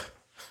 Yeah.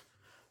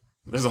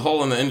 There's a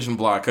hole in the engine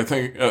block. I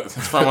think that's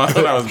from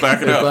when I was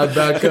backing up. If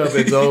I back up,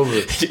 it's over.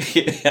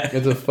 Yeah,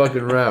 It's a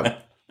fucking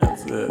wrap.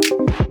 that's it.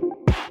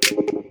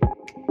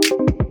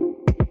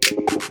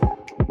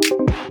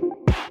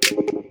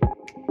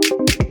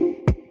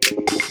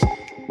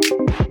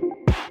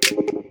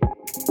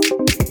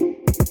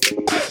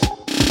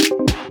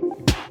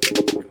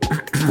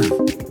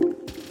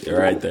 You're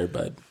right there,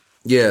 bud.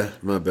 Yeah,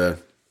 my bad.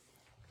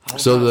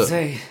 So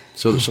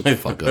shut the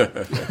fuck up.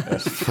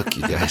 Fuck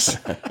you guys.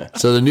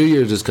 So the New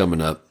Year's is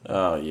coming up,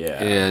 Oh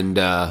yeah, and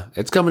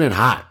it's coming in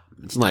hot.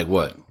 It's like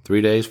what,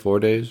 3 days, 4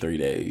 days? 3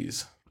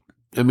 days.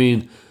 I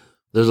mean,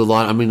 there's a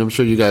lot. I mean, I'm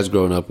sure you guys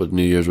growing up with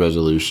New Year's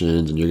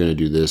resolutions, and you're going to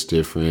do this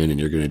different, and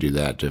you're going to do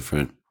that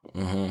different.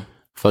 Mm-hmm.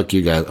 Fuck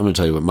you guys. I'm going to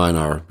tell you what mine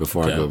are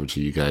before I Okay. go over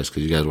to you guys,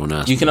 because you guys won't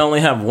ask You me. can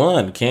only have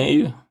one, can't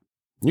you?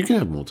 You can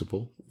have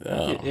multiple.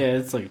 Oh. Yeah,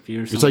 it's like a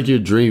few or something. It's like your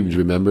dreams,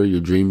 remember?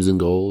 Your dreams and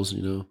goals,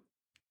 you know?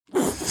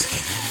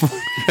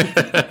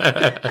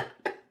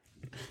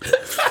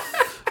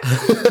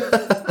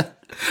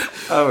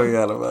 I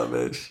forgot about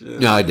that shit.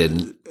 No, I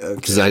didn't.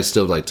 Because I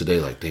still like today,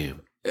 like,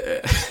 damn.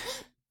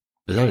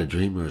 Is that a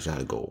dream or is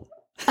that a goal?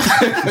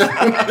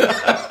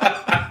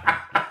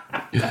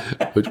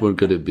 Which one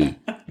could it be?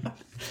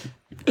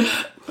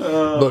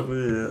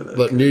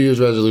 But New Year's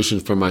resolution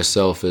for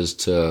myself is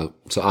to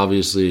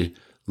obviously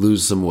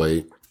lose some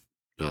weight.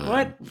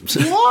 What?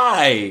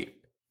 Why?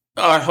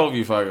 Oh, I hope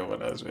you fucking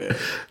with us, man.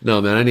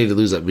 No, man, I need to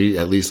lose at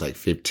least like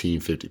 50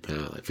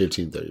 pounds, like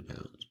 15, 30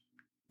 pounds.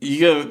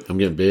 I'm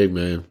getting big,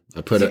 man. I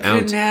put an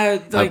ounce.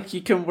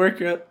 You can work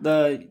your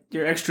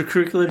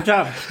extracurricular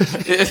job.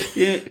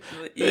 You'd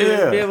be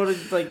able to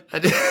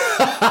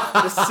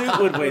the suit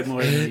would weigh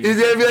more than you.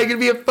 It's gonna be like it'd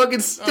be a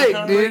fucking stick,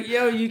 dude. Like,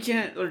 yo, you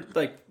can't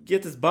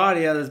get this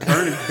body out of this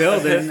burning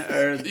building,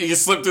 or You can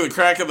slip through the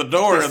crack of the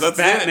door. this That's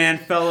fat it. man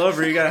fell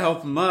over. You gotta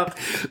help him up.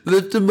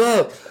 Lift him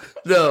up.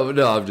 No,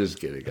 I'm just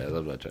kidding, guys.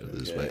 I'm not trying to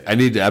lose weight. I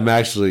need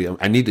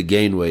to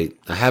gain weight.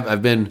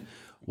 I've been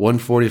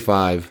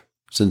 145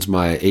 since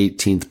my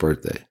 18th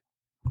birthday.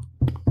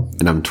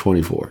 And I'm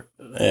 24.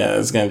 Yeah,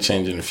 it's gonna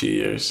change in a few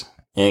years.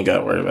 You ain't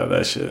gotta worry about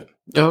that shit.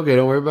 Okay,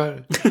 don't worry about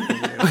it.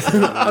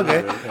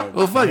 Okay.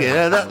 Well, fuck it.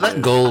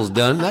 That goal's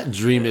done. That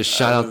dream is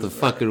shot out the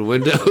fucking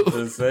window.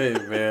 Just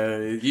saying,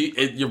 man.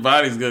 Your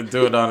body's gonna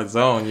do it on its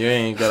own. You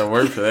ain't gotta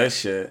work for that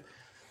shit.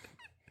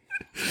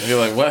 And you're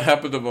like, what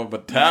happened to my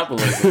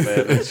metabolism,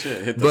 man? That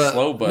shit hit the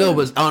slow button. No,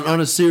 but on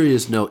a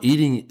serious note,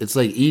 it's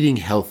like eating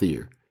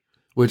healthier,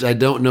 which I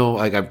don't know.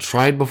 Like I've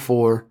tried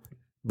before,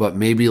 but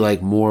maybe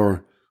like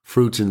more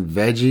fruits and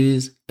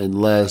veggies and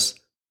less,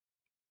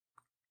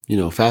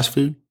 fast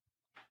food.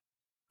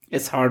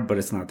 It's hard, but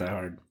it's not that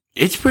hard.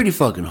 It's pretty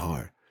fucking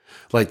hard.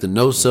 Like the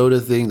no soda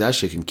thing, that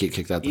shit can get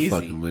kicked out the Easy.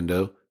 fucking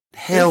window.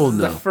 Hell This is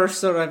no. the first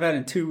soda I've had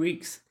in 2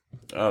 weeks.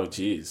 Oh,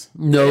 jeez.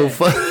 No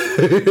fuck.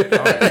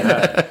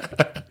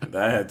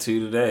 I had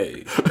 2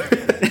 today.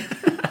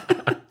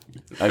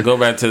 I go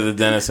back to the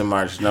dentist in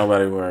March.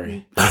 Nobody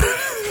worry.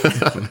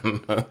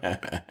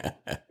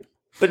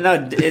 But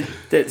no,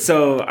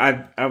 so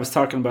I was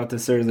talking about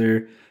this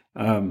earlier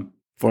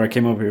before I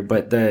came over here.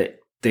 But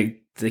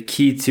the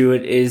key to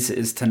it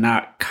is to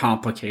not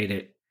complicate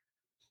it.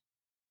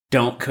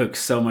 Don't cook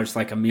so much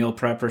like a meal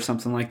prep or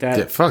something like that.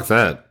 Yeah, fuck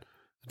that.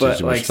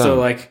 But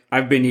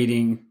I've been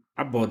eating.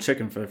 I boiled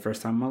chicken for the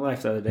first time in my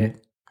life the other day.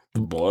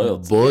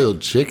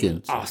 Boiled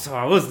chicken. Oh, so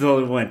I was the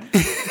only one.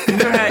 You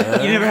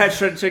never had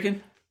shredded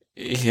chicken?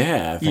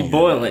 Yeah. You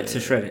boil it to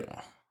shred it.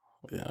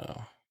 Yeah.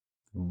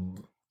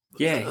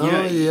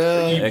 Yeah.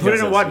 You I put it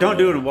guess in water. that's Don't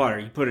do it in water.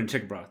 You put it in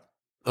chicken broth.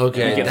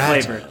 Okay, Get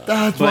flavor.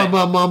 That's why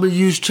my mama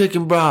used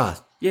chicken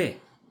broth. Yeah.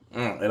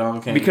 It all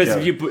came Because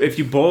together. if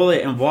you boil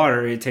it in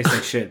water, it tastes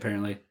like shit.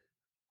 Apparently.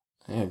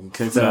 Yeah, it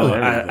kicks So out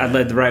everything. I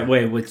led the right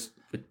way with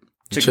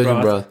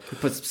chicken broth. You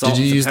put some salt.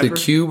 Did you some use pepper. the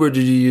cube or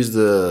did you use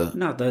the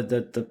No,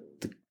 the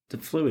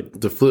fluid.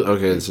 the fluid?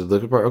 Okay, it's the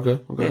liquid part. Okay.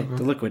 Yeah,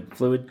 the liquid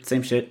fluid,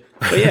 same shit.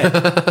 But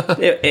yeah,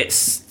 it's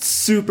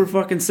super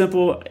fucking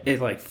simple.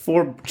 It's like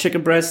 4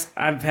 chicken breasts.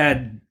 I've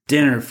had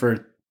dinner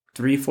for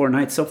 3-4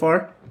 nights so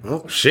far.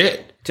 Oh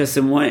shit! Just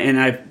in one, and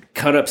I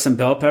cut up some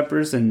bell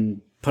peppers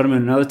and put them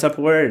in another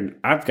Tupperware, and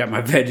I've got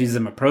my veggies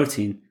and my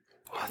protein.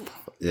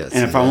 Yes.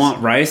 And if I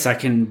want rice, I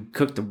can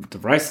cook the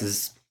rice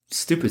is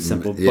stupid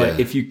simple. Yeah. But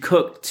if you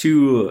cook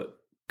too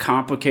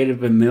complicated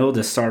of a meal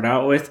to start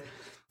out with,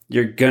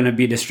 you're gonna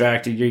be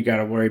distracted. You got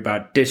to worry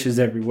about dishes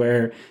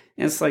everywhere.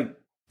 And it's like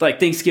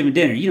Thanksgiving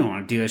dinner. You don't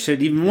want to do that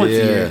shit even once a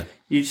year.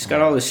 You just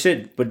got all this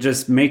shit, but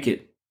just make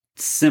it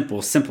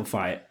simple.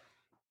 Simplify it.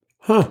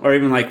 Huh. Or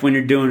even like when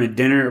you're doing a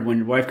dinner, when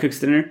your wife cooks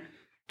dinner,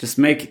 just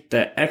make it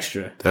that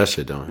extra. That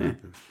shit don't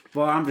happen.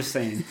 Well, I'm just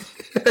saying.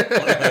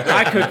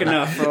 I cook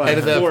enough for like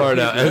Edit that 4 part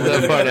out. people.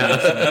 Edit that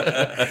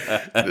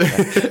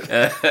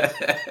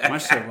part out. My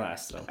shit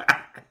lasts though.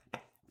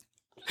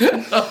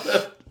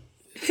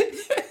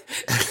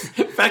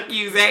 Fuck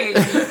you, Zane.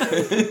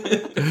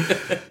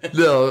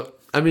 No,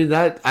 I mean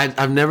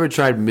I've never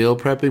tried meal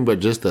prepping, but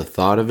just the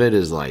thought of it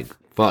is like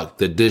fuck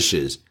the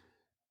dishes,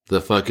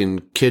 the fucking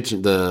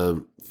kitchen,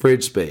 the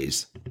fridge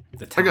space.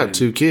 I got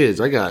 2 kids.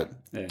 I got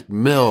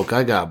milk.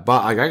 I got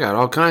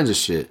all kinds of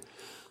shit.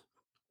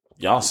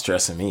 Y'all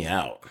stressing me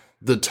out.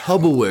 The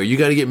Tupperware. You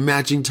got to get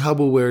matching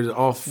Tupperware to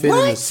all fit in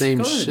the same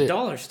Go to the shit.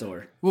 dollar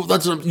store. Well,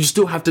 that's what, you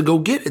still have to go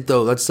get it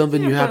though. That's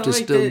something you have but to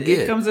like still It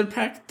get. comes in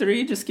pack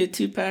 3. Just get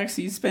 2 packs.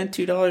 You spend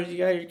 $2. You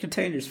got your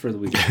containers for the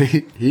week.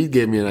 He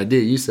gave me an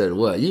idea. You said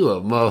what? You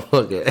a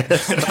motherfucker.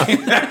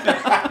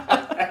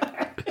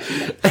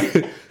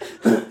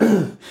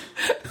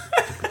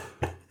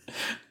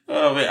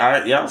 Oh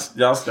man, y'all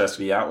stress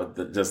me out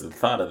with just the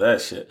thought of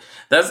that shit.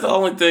 That's the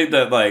only thing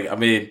that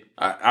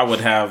I would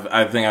have.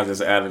 I think I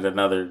just added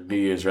another New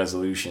Year's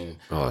resolution.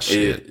 Oh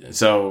shit!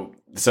 So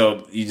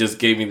you just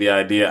gave me the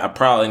idea. I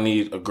probably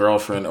need a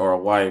girlfriend or a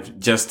wife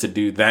just to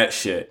do that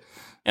shit,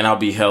 and I'll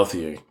be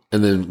healthier.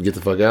 And then get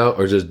the fuck out,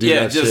 or just do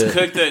that shit. Yeah, just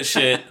cook that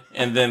shit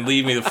and then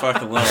leave me the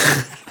fuck alone.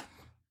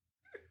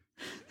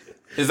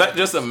 Is that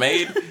just a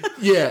maid?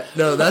 Yeah,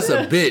 no, that's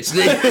a bitch.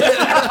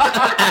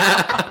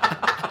 Nigga.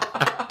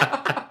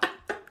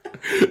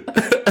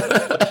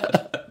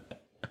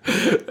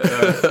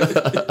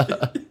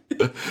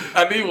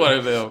 I need one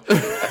of them.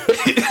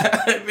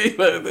 I need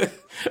one of them.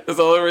 That's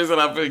the only reason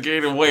I've been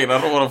gaining weight. I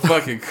don't want to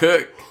fucking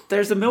cook.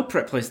 There's a meal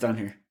prep place down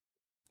here.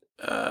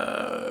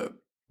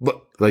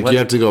 But like you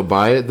have to go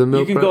buy it. The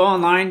milk. You can go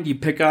online. You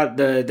pick out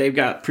they've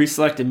got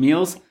pre-selected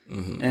meals.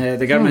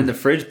 They got them in the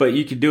fridge, but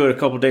you can do it a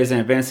couple days in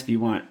advance if you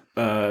want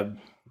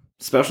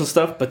special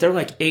stuff. But they're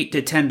like $8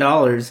 to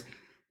 $10,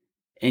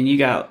 and you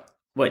got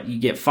you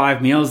get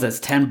 5 meals. That's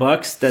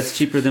 $10. That's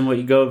cheaper than what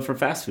you go for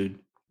fast food.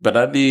 But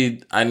I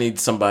need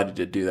somebody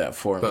to do that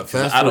for me. But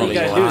fast I don't food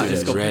even gotta do want is to.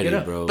 just go pick it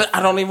up. bro. But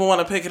I don't even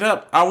want to pick it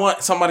up. I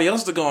want somebody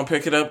else to go and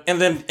pick it up, and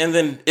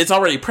then it's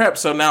already prepped.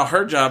 So now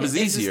her job is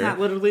It's easier. not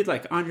literally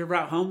like on your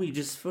route home. You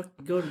just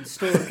fucking go to the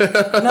store.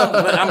 No,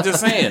 but I'm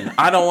just saying,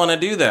 I don't want to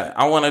do that.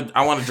 I want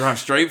to drive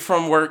straight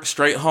from work,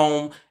 straight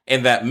home,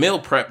 and that meal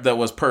prep that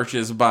was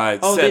purchased by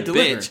Oh, said they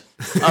deliver. bitch.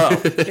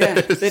 Oh,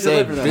 Yeah, they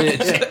Said deliver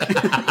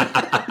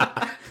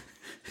that.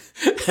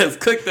 Let's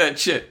cook that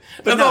shit.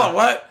 That's all.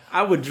 What?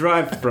 I would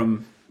drive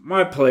from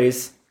my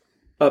place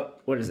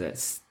up, what is that,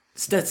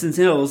 Stetson's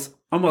Hills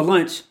on my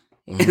lunch,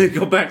 and then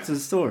go back to the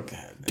store.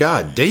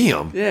 God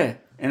damn. Yeah.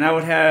 And I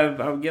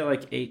would get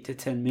like 8 to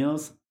 10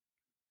 meals.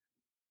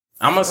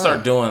 I'm gonna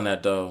start doing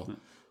that though.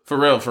 For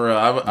real.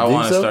 I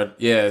want to start.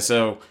 Yeah.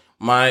 So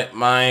my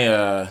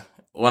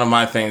one of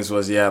my things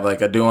was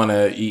like I do want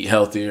to eat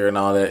healthier and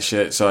all that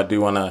shit. So I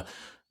do want to.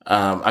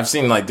 I've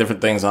seen like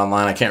different things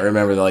online. I can't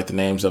remember the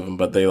names of them,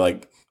 but they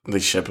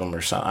ship them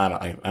or something. I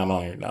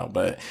don't even know.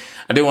 But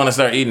I do want to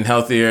start eating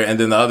healthier. And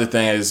then the other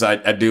thing is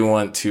I do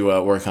want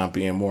to work on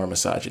being more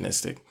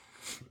misogynistic.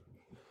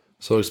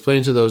 So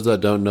explain to those that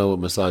don't know what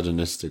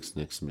misogynistic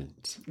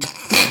means.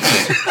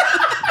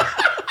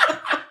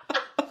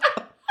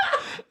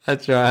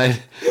 That's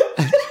right.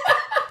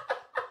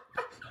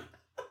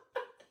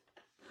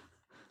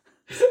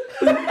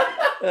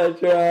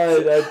 That's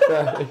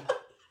right.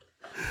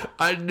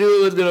 I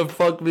knew it was gonna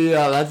fuck me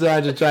up. That's why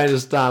I just tried to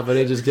stop, but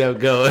it just kept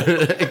going.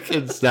 I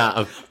couldn't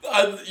stop.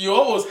 You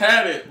almost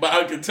had it, but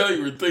I could tell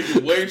you were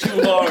thinking way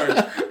too hard.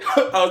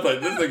 I was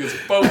like, this nigga's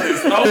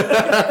focused.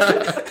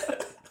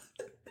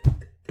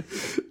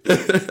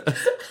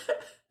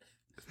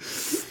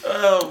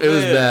 Oh, it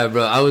was bad,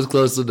 bro. I was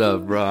close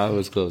enough, bro. I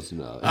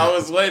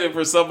was waiting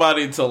for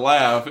somebody to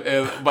laugh,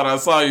 but I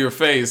saw your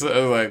face. I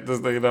was like, this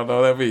nigga don't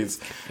know what that means.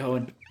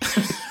 Going.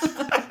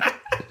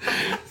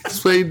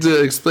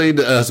 Explain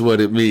to us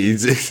what it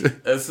means. It's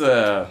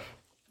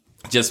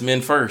just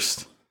men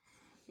first.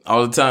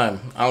 All the time.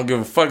 I don't give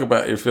a fuck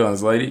about your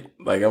feelings, lady.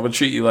 Like, I'm gonna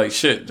treat you like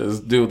shit.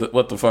 Just do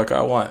what the fuck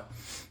I want.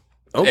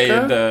 Okay.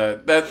 And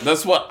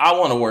that's what I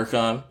want to work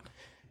on.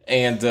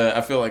 And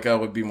I feel like I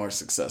would be more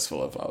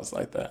successful if I was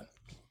like that.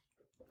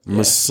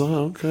 Yeah.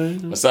 Okay.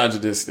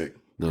 Misogynistic.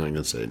 No, I ain't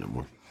gonna say it no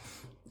more.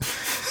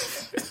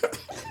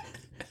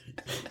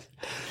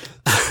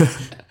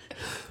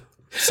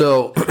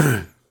 So,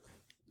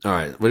 all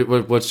right.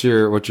 What's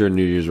your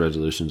New Year's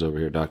resolutions over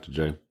here, Dr.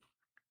 J?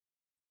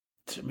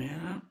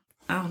 Man,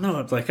 I don't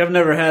know. It's like I've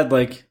never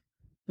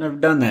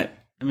done that.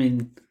 I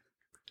mean,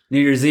 New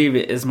Year's Eve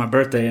is my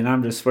birthday, and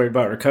I'm just worried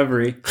about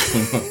recovery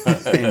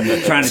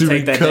and trying to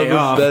take that day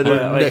off. But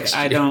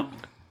I don't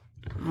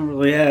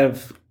really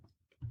have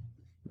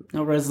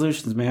no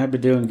resolutions, man. I've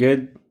been doing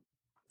good.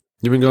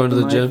 You've been going to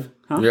the gym?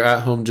 Huh? You're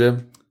at home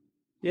gym?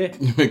 Yeah.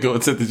 You've been going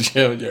to the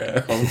gym. You're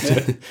at home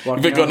gym.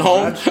 You've been going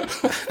home.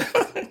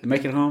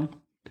 Make it home.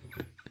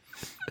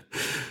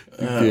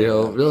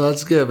 No,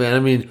 that's good, man. I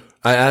mean,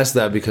 I asked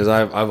that because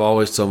I've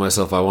always told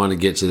myself I want to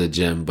get to the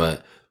gym,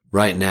 but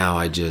right now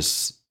I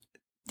just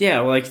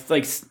like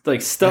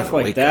stuff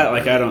like that.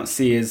 Like I don't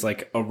see as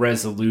like a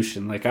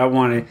resolution. Like I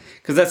wanted,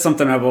 because that's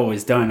something I've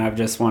always done. I've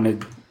just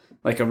wanted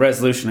like a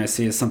resolution. I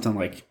see as something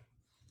like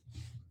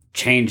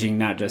changing,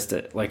 not just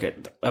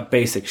a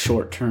basic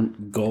short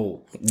term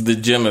goal. The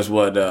gym is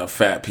what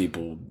fat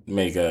people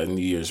make a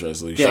New Year's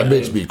resolution. Yeah, that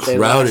bitch be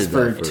crowded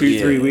for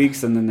 2-3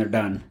 weeks and then they're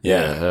done.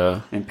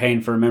 Yeah. And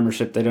paying for a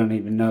membership they don't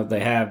even know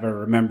they have or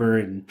remember.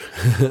 And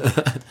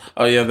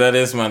oh yeah, that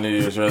is my New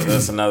Year's resolution.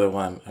 That's another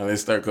one. And they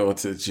start going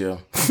to the gym.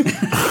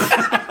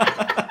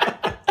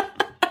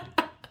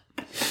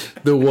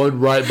 The one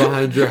right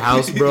behind your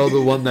house, bro.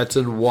 The one that's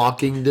in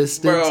walking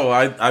distance. Bro,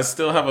 I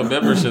still have a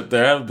membership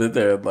there. I haven't been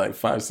there in like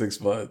 5-6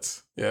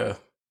 months. Yeah.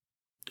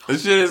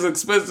 This shit is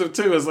expensive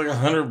too. It's like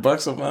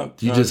 $100 a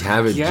month. You just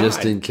have it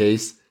just in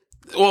case?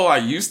 Well, I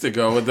used to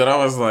go, but then I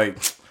was like,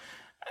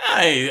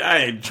 I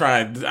ain't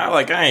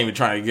even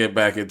trying to get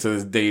back into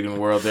this dating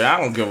world there. I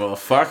don't give a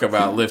fuck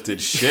about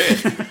lifted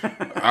shit.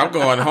 I'm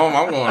going home.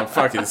 I'm going to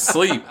fucking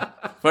sleep.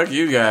 Fuck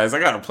you guys. I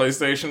got a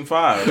PlayStation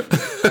 5.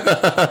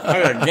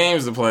 I got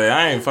games to play.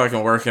 I ain't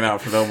fucking working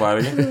out for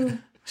nobody.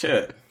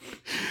 Shit.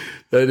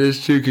 That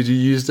is true, because you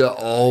used to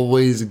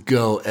always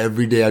go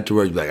every day after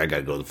work. You'd be like, I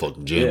gotta go to the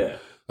fucking gym. Yeah.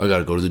 I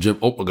gotta go to the gym.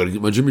 Oh, I gotta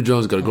get my Jimmy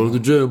John's. Gotta go to the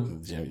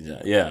gym.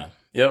 Yeah.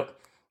 Yep.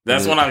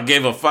 That's when I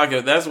gave a fuck.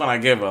 That's when I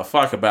gave a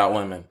fuck about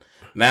women.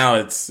 Now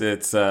it's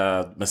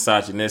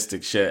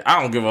misogynistic shit.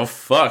 I don't give a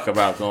fuck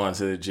about going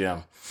to the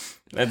gym.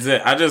 That's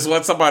it. I just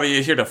want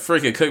somebody here to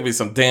freaking cook me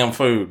some damn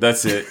food.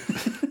 That's it.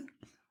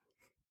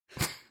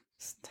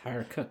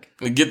 Tired cook.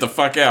 Get the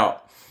fuck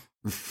out.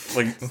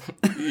 Like,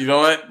 you know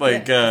what?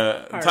 Like,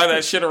 tie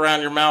that shit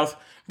around your mouth.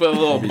 Put a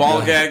little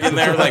ball gag in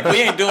there. Like,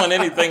 we ain't doing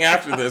anything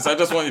after this. I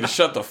just want you to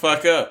shut the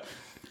fuck up.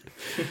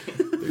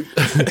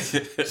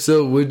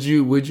 So would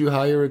you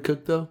hire a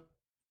cook though?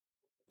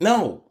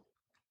 No.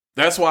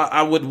 That's why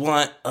I would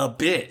want a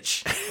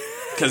bitch.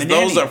 Because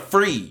those are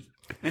free.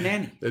 A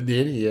nanny. A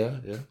nanny, yeah.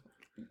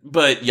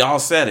 But y'all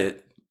said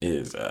it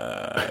is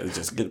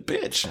just get a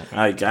bitch.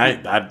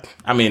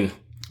 I mean,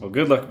 well,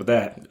 good luck with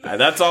that.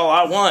 That's all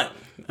I want.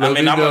 I'm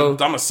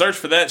gonna search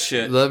for that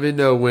shit. Let me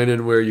know when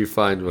and where you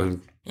find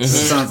one. Mm-hmm.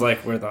 Sounds like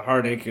where the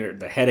heartache or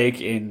the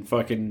headache in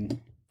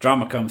fucking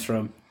drama comes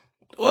from.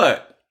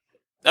 What?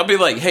 I'll be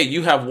like, hey,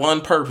 you have one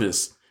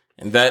purpose,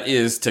 and that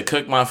is to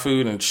cook my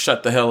food and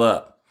shut the hell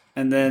up.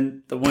 And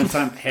then the one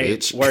time, hey,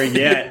 where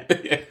you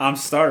at? I'm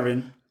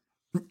starving.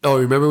 Oh,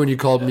 remember when you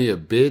called me a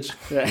bitch?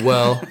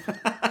 Well,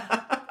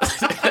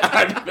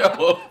 I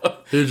know.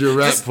 here's your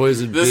rat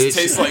poison, This bitch.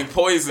 tastes like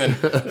poison.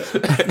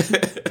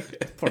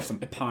 Pour some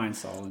Pine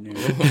Sol in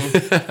here.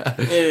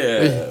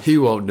 Yeah. He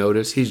won't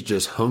notice. He's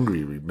just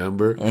hungry,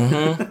 remember?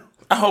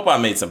 I hope I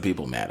made some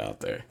people mad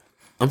out there.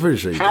 I'm pretty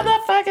sure you How did. the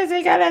fuck is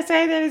he gonna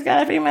say that he's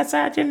gotta be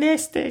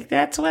misogynistic?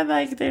 That's what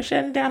like they're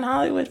shutting down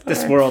Hollywood for.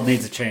 This world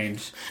needs a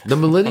change. The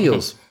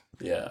millennials.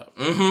 Yeah.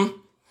 Mm-hmm.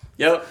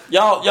 Yep.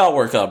 Y'all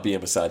work out being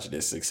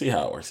misogynistic. See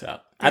how it works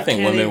out. I think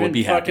Can't women would even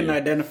be fucking happy.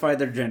 identify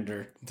their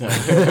gender. What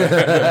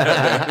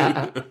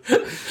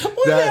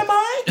am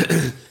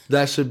I?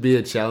 That should be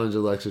a challenge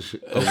Alexa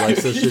should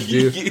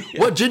do.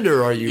 What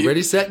gender are you?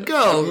 Ready, set,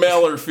 go.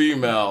 Male or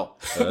female?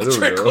 don't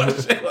Trick know.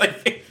 question.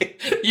 Like,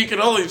 you can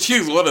only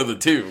choose one of the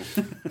two.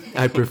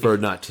 I prefer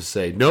not to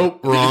say. Nope,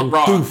 wrong.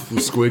 Wrong.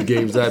 Poof, Squid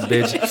Game's that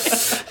bitch.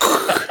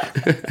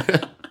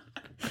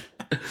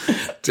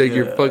 Take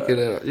your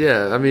fucking out.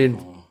 Yeah, I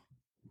mean,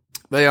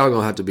 they all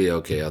gonna have to be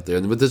okay out there.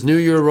 And with this new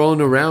year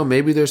rolling around,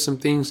 maybe there's some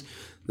things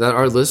that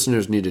our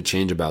listeners need to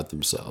change about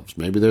themselves.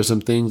 Maybe there's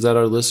some things that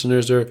our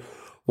listeners are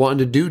wanting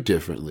to do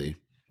differently.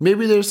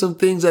 Maybe there's some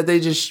things that they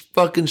just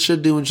fucking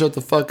should do and shut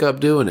the fuck up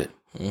doing it.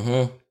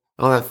 Mm-hmm.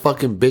 All that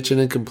fucking bitching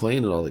and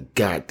complaining all the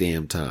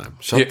goddamn time.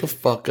 Shut the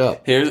fuck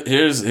up.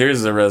 Here's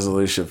the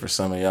resolution for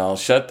some of y'all.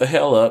 Shut the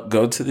hell up.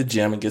 Go to the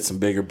gym and get some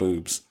bigger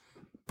boobs.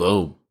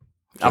 Boom.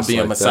 I'm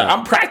being like that.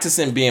 I'm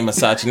practicing being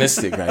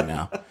misogynistic right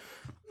now.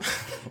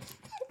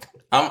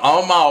 I'm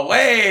on my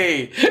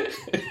way.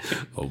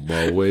 On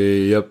my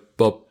way up.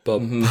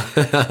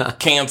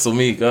 Cancel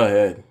me. Go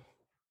ahead.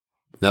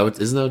 Now,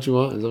 isn't that what you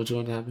want? Is that what you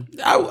want to happen?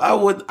 I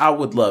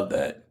would love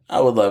that. I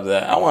would love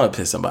that. I want to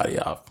piss somebody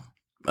off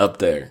up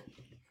there.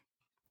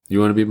 You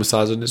want to be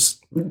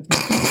misogynist?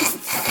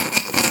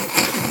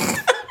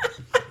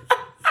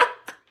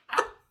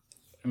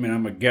 I mean,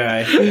 I'm a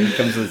guy. It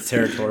comes with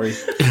territory.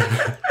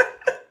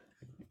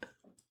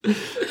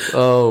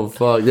 Oh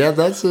fuck! Yeah,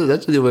 that's a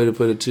good way to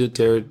put it too.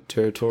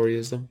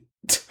 Territorialism.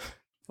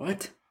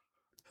 What?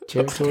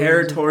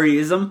 Territorialism?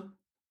 Territoryism?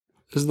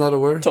 Isn't that a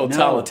word?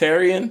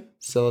 Totalitarian?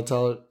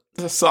 Solitary.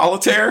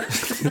 Solitaire?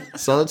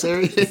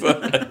 Solitary.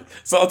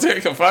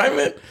 Solitary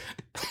confinement?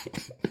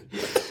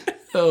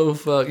 Oh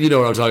fuck! You know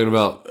what I'm talking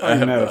about. I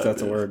don't know if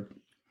that's a word.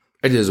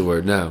 It is a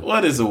word now.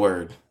 What is the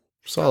word?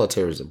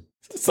 Solitarism.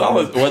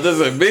 What does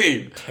it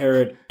mean?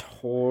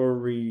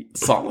 Territory. I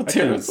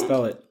Solitary. can't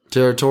spell it.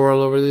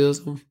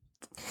 Territorialism.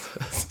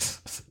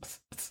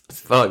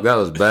 Fuck, that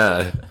was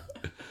bad.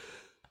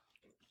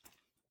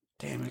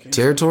 Damn it.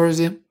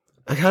 Territorialism.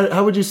 Like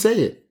how would you say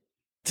it?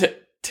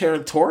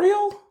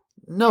 Territorial?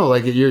 No,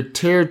 like you're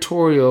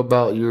territorial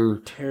about your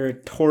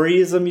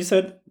Territoryism, you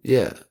said?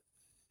 yeah.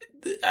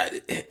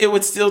 It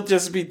would still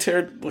just be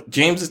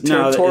James is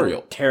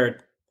territorial.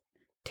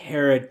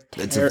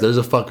 There's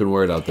a fucking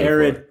word out there.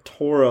 For it.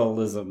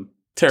 Territorialism.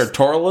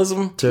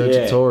 Territorialism?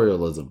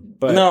 Territorialism.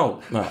 But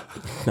No.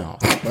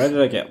 why did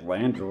I get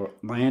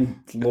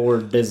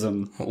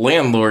landlordism?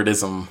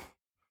 Landlordism.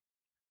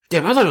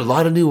 Damn, I learned a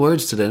lot of new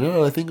words today. Now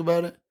that I think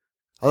about it,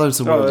 I learned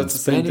some Oh, words in that's the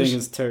same Spanish. thing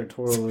as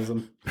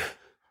territorialism.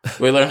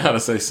 We learned how to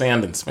say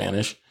sand in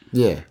Spanish.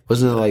 Yeah,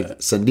 wasn't it like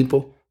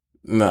Sandipo?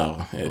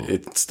 No,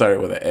 it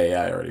started with an A.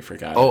 I already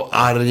forgot. Oh,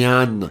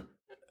 Ariane.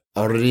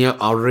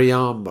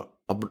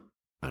 I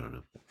don't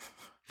know.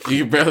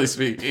 You can barely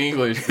speak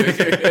English.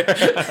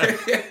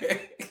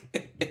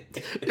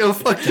 Yo,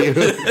 fuck you.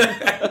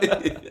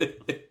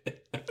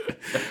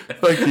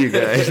 Fuck you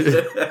guys.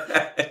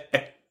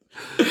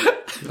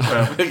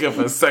 Bro, pick up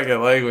a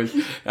second language.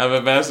 I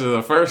haven't mastered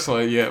the first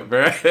one yet,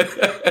 bro.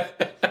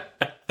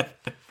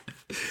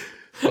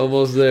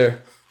 Almost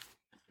there.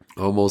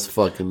 Almost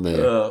fucking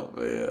there. Oh,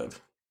 man.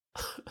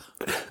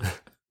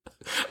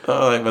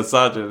 Oh, like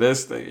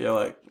misogynistic. You're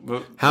like,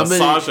 How many-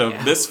 massage a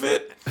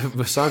misfit?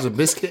 Massage a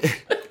biscuit?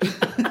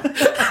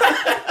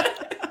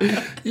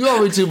 You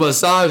want me to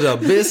massage a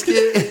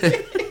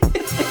biscuit?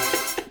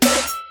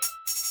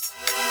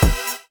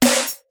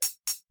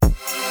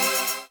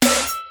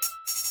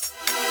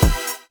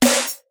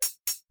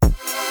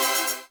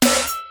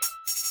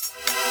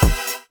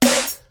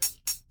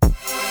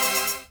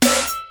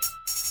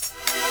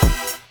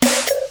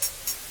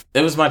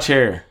 It was my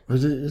chair.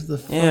 Is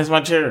Yeah, it's my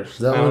chair.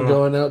 that one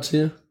going out to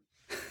you?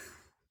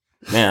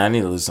 Man, I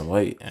need to lose some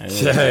weight.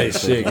 Hey,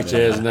 shit, get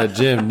your ass in that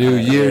gym. New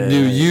year,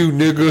 new you,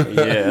 nigga.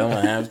 Yeah, I'm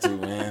gonna have to,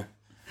 man.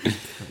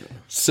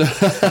 So,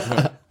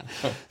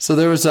 so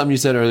there was something you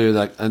said earlier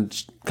that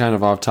and kind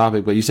of off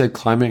topic, but you said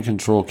climate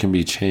control can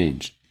be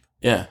changed.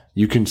 Yeah,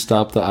 You can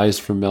stop the ice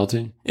from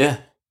melting. yeah.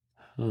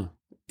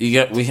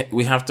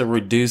 We have to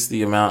reduce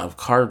the amount of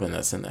carbon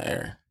that's in the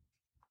air.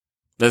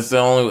 That's the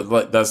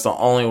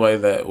only way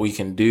that we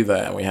can do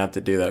that, and we have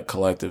to do that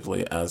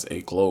collectively as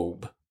a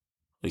globe.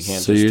 We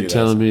can't. So just you're do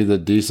telling that. me the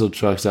diesel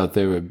trucks out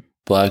there with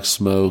black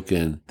smoke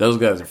and Those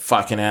guys are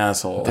fucking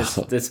assholes.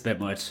 This a bit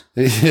much.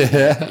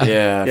 yeah,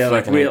 Yeah, Yeah,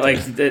 like fucking we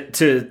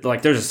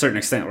hate there's a certain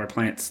extent where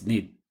plants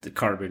need the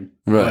carbon,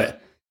 Right.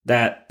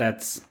 But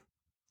that's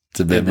It's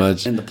a bit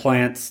much. And the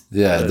plants.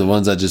 Yeah, the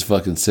ones that just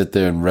fucking sit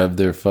there and rev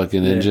their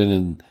fucking engine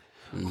and.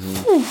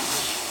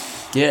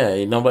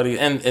 Yeah, nobody.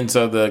 And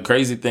so the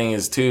crazy thing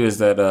is too is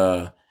that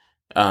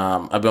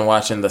I've been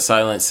watching The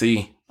Silent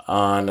Sea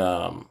on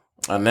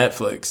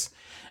Netflix,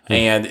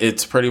 and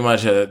it's pretty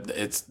much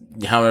it's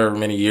however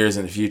many years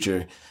in the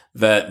future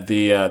that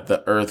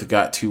the Earth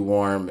got too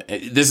warm.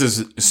 This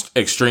is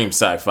extreme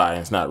sci-fi.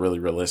 It's not really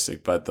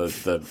realistic, but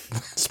the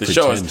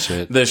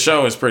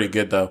show is pretty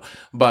good though.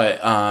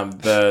 But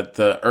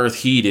the Earth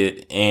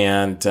heated,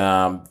 and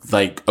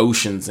like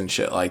oceans and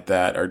shit like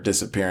that are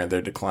disappearing.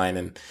 They're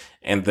declining,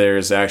 and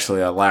there's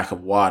actually a lack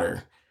of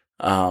water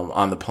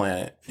on the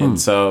planet. And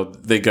so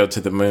they go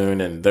to the moon,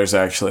 and there's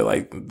actually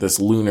like this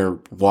lunar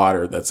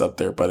water that's up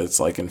there, but it's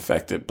like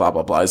infected, blah,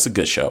 blah, blah. It's a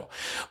good show.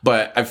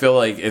 But I feel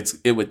like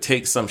it would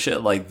take some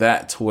shit like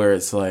that to where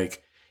it's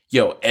like,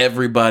 yo,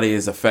 everybody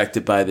is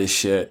affected by this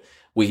shit.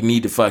 We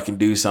need to fucking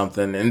do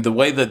something. And the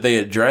way that they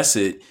address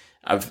it,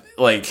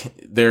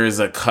 there is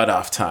a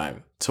cutoff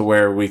time to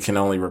where we can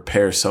only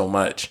repair so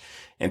much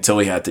until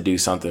we have to do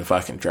something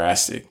fucking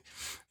drastic.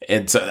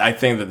 And so I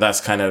think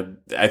that's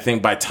I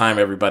think by the time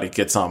everybody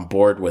gets on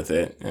board with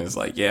it, and it's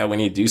like, yeah, we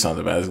need to do something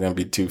about it. It's going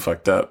to be too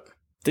fucked up.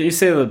 Did you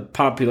say the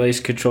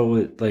population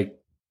control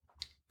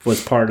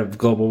was part of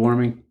global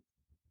warming?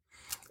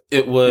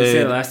 It was. You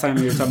said last time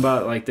you were talking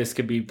about like this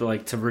could be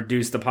like to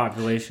reduce the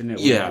population.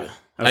 Yeah, okay,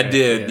 I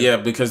did. Yeah,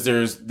 because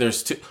there's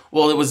two.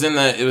 Well, it was in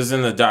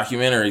the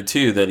documentary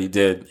too that he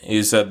did.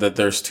 He said that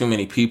there's too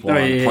many people on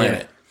the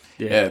planet.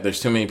 Yeah,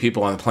 there's too many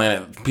people on the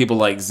planet. People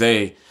like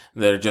Zay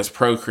that are just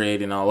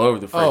procreating all over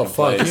the freaking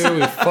place. Here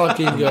we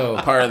fucking go.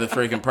 Part of the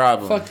freaking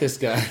problem. Fuck this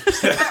guy.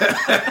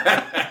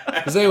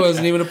 Zay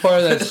wasn't even a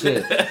part of that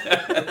shit.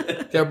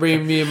 Gotta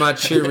bring me and my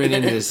children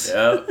in this.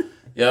 Yep.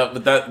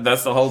 But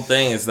that's the whole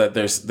thing is that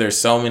there's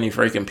so many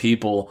freaking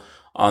people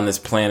on this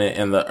planet,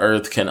 and the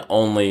Earth can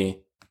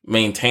only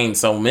maintain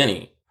so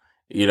many.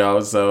 You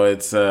know, so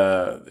it's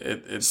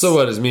So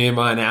what, is me and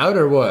mine out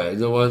or what?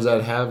 The ones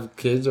that have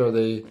kids, are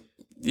they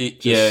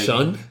just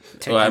shunned?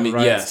 Well, I mean,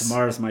 yes. To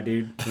Mars, my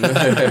dude. Except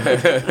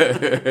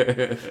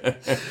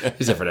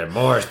for that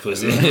Mars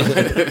pussy.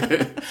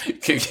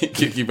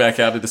 kick you back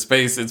out into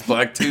space. It's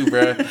black too,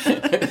 bro.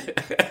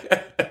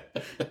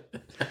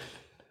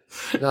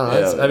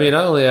 No, I mean,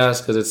 I only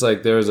ask because it's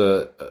like there was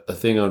a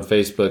thing on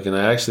Facebook, and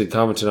I actually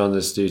commented on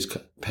this dude's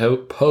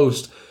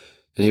post,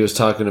 and he was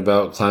talking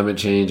about climate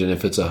change and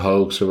if it's a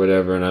hoax or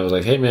whatever. And I was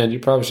like, hey, man, you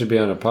probably should be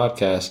on a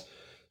podcast.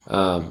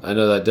 I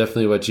know that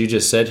definitely what you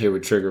just said here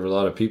would trigger a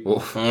lot of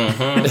people.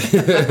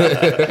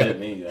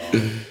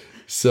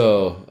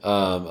 So,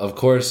 of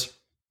course,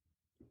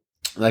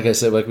 like we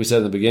said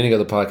in the beginning of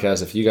the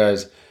podcast, if you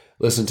guys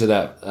listen to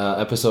that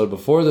episode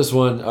before this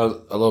one, a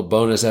little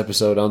bonus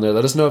episode on there,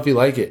 let us know if you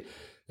like it.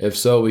 If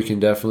so, we can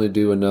definitely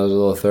do another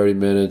little 30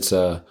 minutes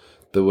the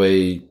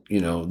way,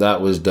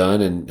 that was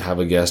done, and have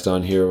a guest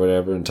on here or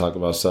whatever and talk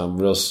about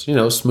something real,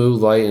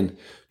 smooth, light, and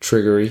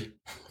triggery.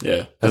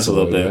 Yeah, that's a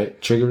little bit.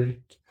 Right? Triggery?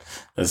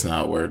 That's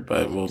not a word,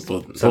 but we'll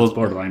sounds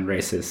borderline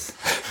racist.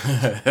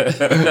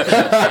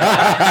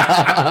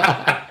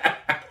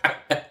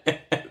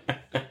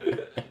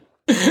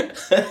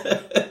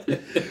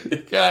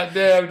 God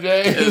damn,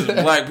 Jay. It's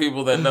black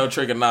people that know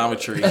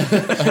trigonometry.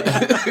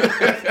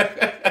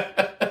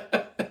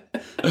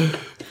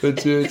 Put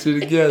two and two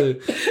together.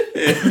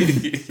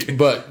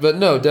 But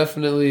no,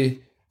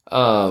 definitely.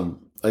 What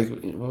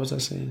was I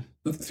saying?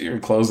 You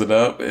close it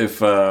up if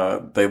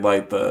they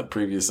like the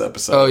previous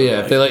episode. Oh yeah,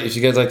 if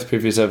you guys like the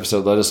previous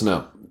episode, let us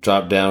know.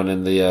 Drop down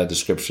in the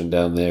description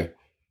down there.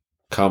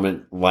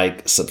 Comment,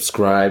 like,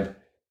 subscribe.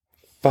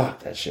 Fuck,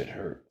 that shit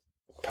hurt.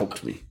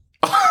 Poked me.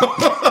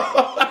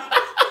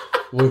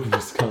 Look at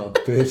this comp,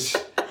 bitch.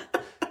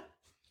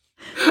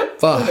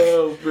 Fuck.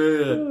 Oh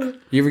man.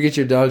 You ever get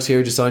your dog's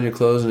hair just on your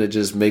clothes and it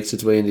just makes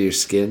its way into your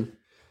skin?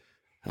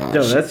 Oh,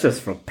 no, that's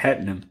just from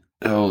petting him.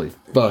 Holy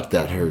fuck,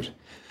 that hurt.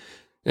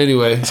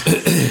 Anyway,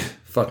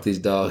 fuck these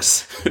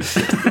dogs.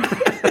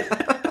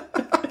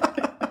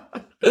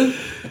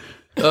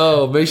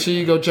 Oh, make sure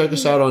you go check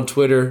us out on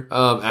Twitter.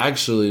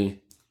 Actually,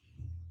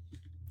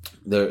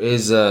 there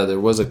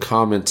was a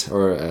comment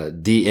or a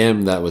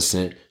DM that was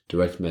sent,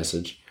 direct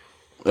message.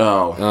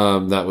 Oh,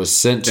 that was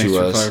sent Thanks to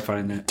for us.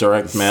 clarifying that.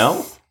 Direct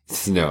mail?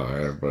 No,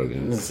 everybody.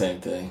 The same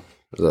thing.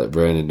 Let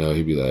Brandon know.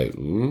 He'd be like,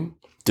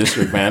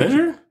 District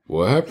manager?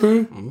 What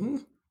happened? Mm-hmm.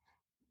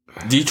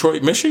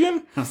 Detroit,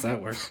 Michigan? How's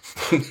that work?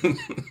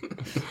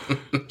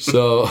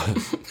 So,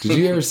 did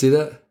you ever see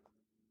that?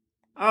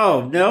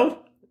 Oh, no?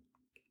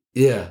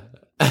 Yeah.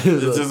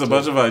 It's just a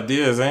bunch of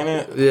ideas, ain't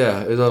it?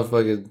 Yeah, it's on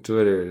fucking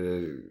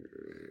Twitter.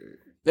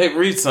 Hey,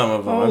 read some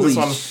of them. Holy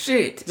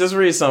shit. Just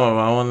read some of them.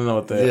 I want to know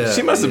what they are.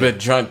 She must have been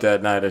drunk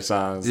that night or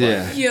something.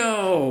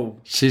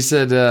 Yo. She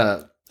said,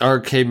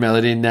 RK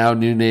Melody, now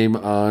new name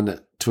on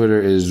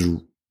Twitter is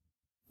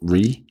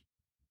Ree.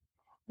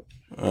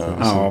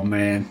 Oh,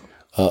 man.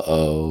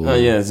 Uh-oh. Oh,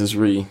 yeah, it's just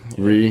Ree.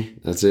 Ree.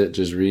 That's it,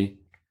 just Ree.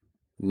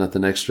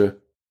 Nothing extra.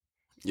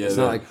 Yeah, It's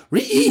not like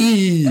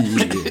Ree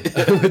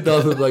with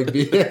all the like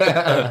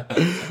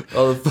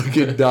all the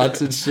fucking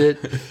dots and shit.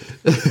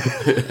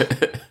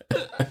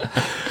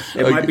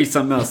 It might be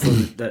something else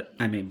that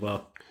I mean,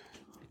 well,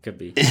 it could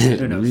be.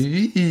 Who knows?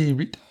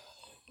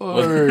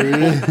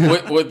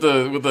 with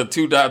the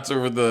two dots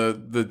over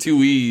the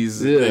two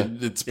E's,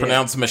 it's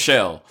pronounced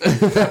Michelle.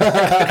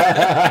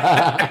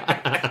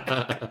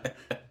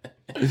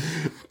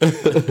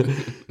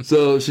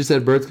 So she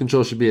said birth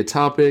control should be a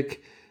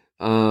topic.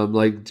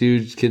 Like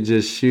dudes can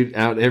just shoot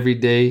out every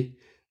day.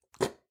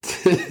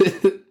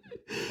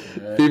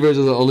 Females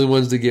are the only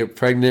ones to get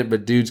pregnant,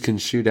 but dudes can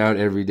shoot out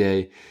every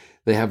day.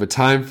 They have a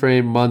time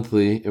frame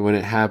monthly, and when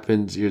it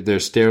happens, they're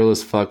sterile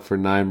as fuck for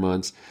 9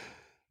 months.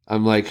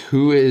 I'm like,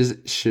 who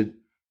should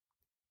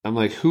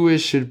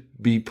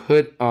be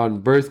put on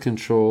birth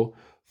control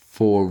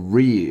for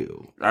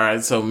real? All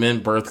right, so men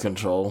birth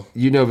control.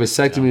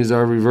 Vasectomies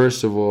are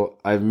reversible.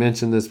 I've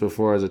mentioned this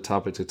before as a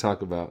topic to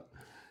talk about.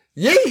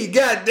 Yay,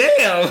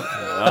 goddamn!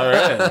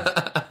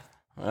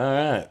 All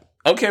right.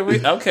 Okay,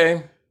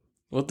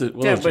 What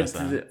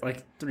but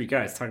like 3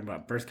 guys talking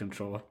about birth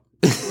control.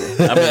 I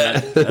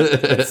mean,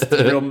 That's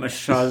real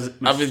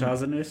misogynistic.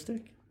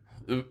 Misogynistic.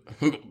 There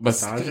we go.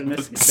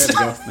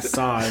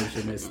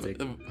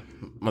 Misogynistic.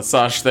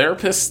 Massage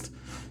therapist.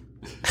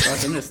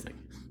 Misogynistic.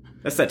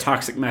 That's that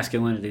toxic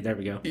masculinity. There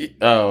we go.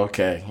 Oh,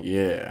 okay.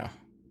 Yeah.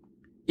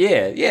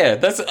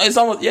 It's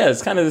almost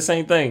it's kind of the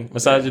same thing.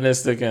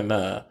 Misogynistic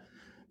and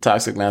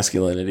toxic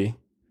masculinity.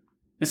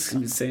 It's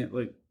insane.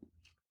 Like,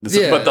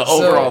 but the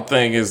overall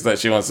thing is that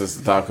she wants us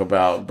to talk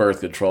about birth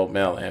control,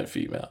 male and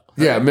female.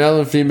 Yeah, male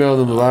and female.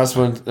 And then the last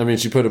one, I mean,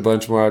 she put a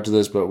bunch more out to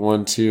this, but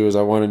 1, 2 is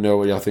I want to know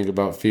what y'all think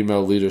about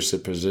female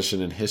leadership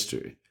position in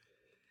history.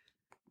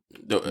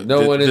 Did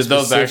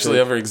those actually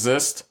ever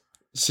exist?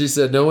 She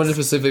said, no one in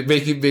Pacific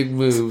making big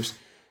moves.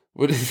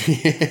 What if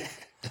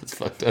that's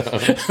fucked up.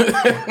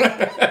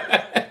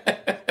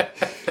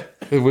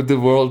 Would the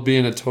world be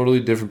in a totally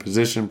different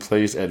position,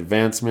 place,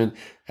 advancement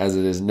as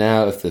it is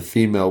now if the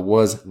female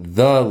was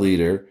the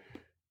leader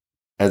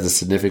as a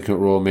significant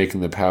role making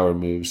the power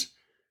moves?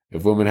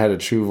 If women had a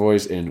true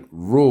voice and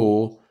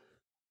rule,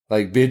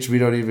 like, bitch, we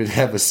don't even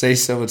have a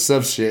say-so in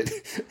some shit.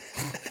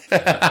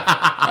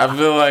 I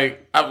feel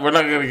like we're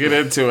not going to get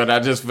into it. I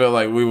just feel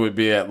like we would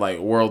be at like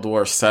World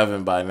War VII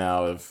by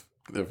now if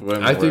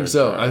women I think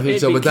so.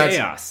 It'd be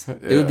chaos.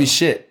 It would be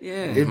shit.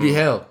 Yeah. It'd be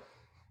hell.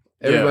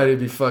 Everybody would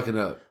be fucking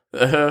up.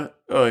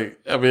 Like,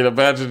 I mean,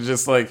 imagine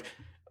just like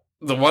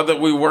the one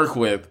that we work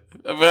with.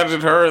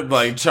 Imagine her in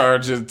like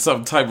charge in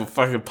some type of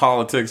fucking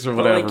politics or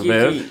whatever, like,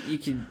 man. You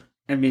can.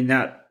 I mean,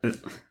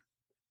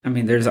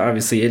 there's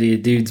obviously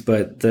idiot dudes,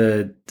 but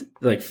the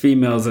like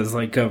females as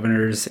like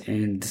governors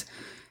and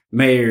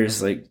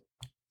mayors, like,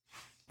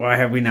 why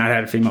have we not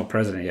had a female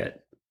president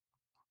yet?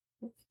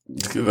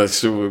 That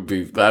shit would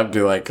be. I'd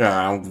be like,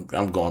 I'm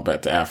going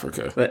back to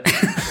Africa.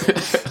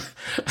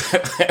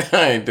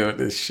 I ain't doing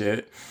this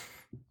shit.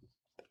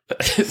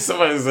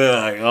 Somebody said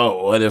like,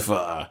 oh, what if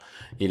a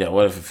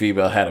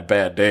female had a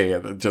bad day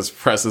and it just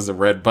presses a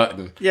red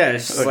button? Yeah,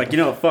 it's just like, you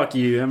know what, fuck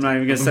you. I'm not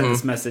even gonna send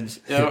this message.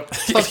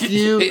 Fuck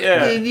you.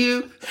 Yeah. And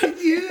you.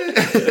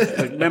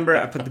 Like, remember,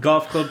 I put the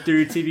golf club through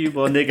your TV.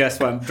 Well, nigga, guess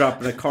what? I'm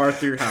dropping a car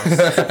through your house.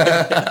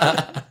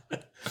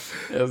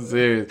 That's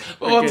serious.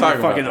 But we'll talk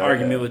about fucking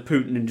argument with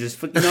Putin and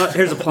just, you know what?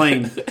 Here's a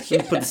plane. You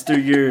can put this through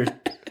your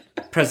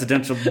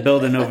presidential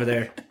building over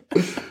there.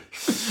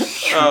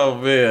 Oh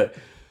man.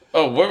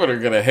 Oh, women are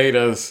gonna hate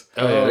us.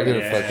 Oh, yeah, they're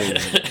gonna fucking.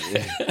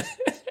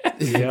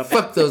 Yep.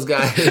 Fuck those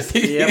guys.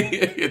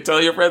 Yep. Tell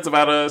your friends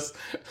about us.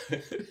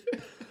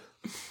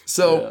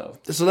 So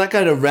that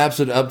kind of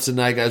wraps it up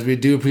tonight, guys. We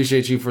do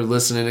appreciate you for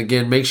listening.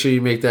 Again, make sure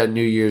you make that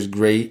New Year's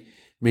great.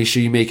 Make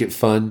sure you make it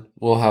fun.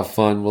 We'll have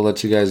fun. We'll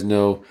let you guys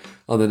know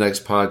on the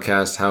next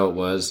podcast how it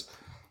was.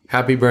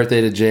 Happy birthday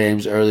to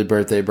James. Early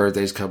birthday.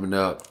 Birthday's coming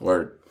up.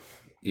 Word.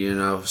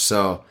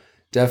 So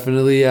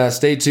definitely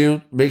stay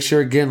tuned. Make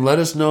sure, again, let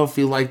us know if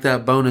you like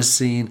that bonus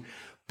scene,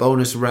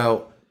 bonus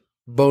route,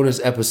 bonus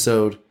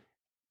episode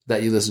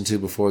that you listened to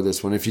before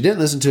this one. If you didn't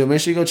listen to it,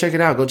 make sure you go check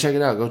it out. Go check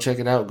it out. Go check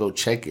it out. Go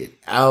check it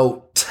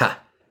out.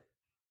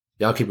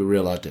 Y'all keep it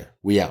real out there.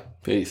 We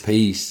out.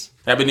 Peace.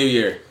 Happy New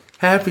Year.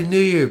 Happy New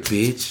Year,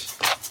 bitch.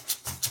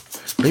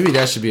 Maybe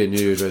that should be a New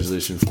Year's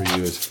resolution for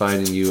you, is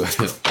finding you a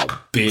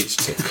bitch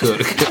to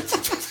cook.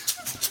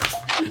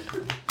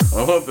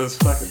 I hope this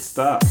fucking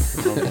stop.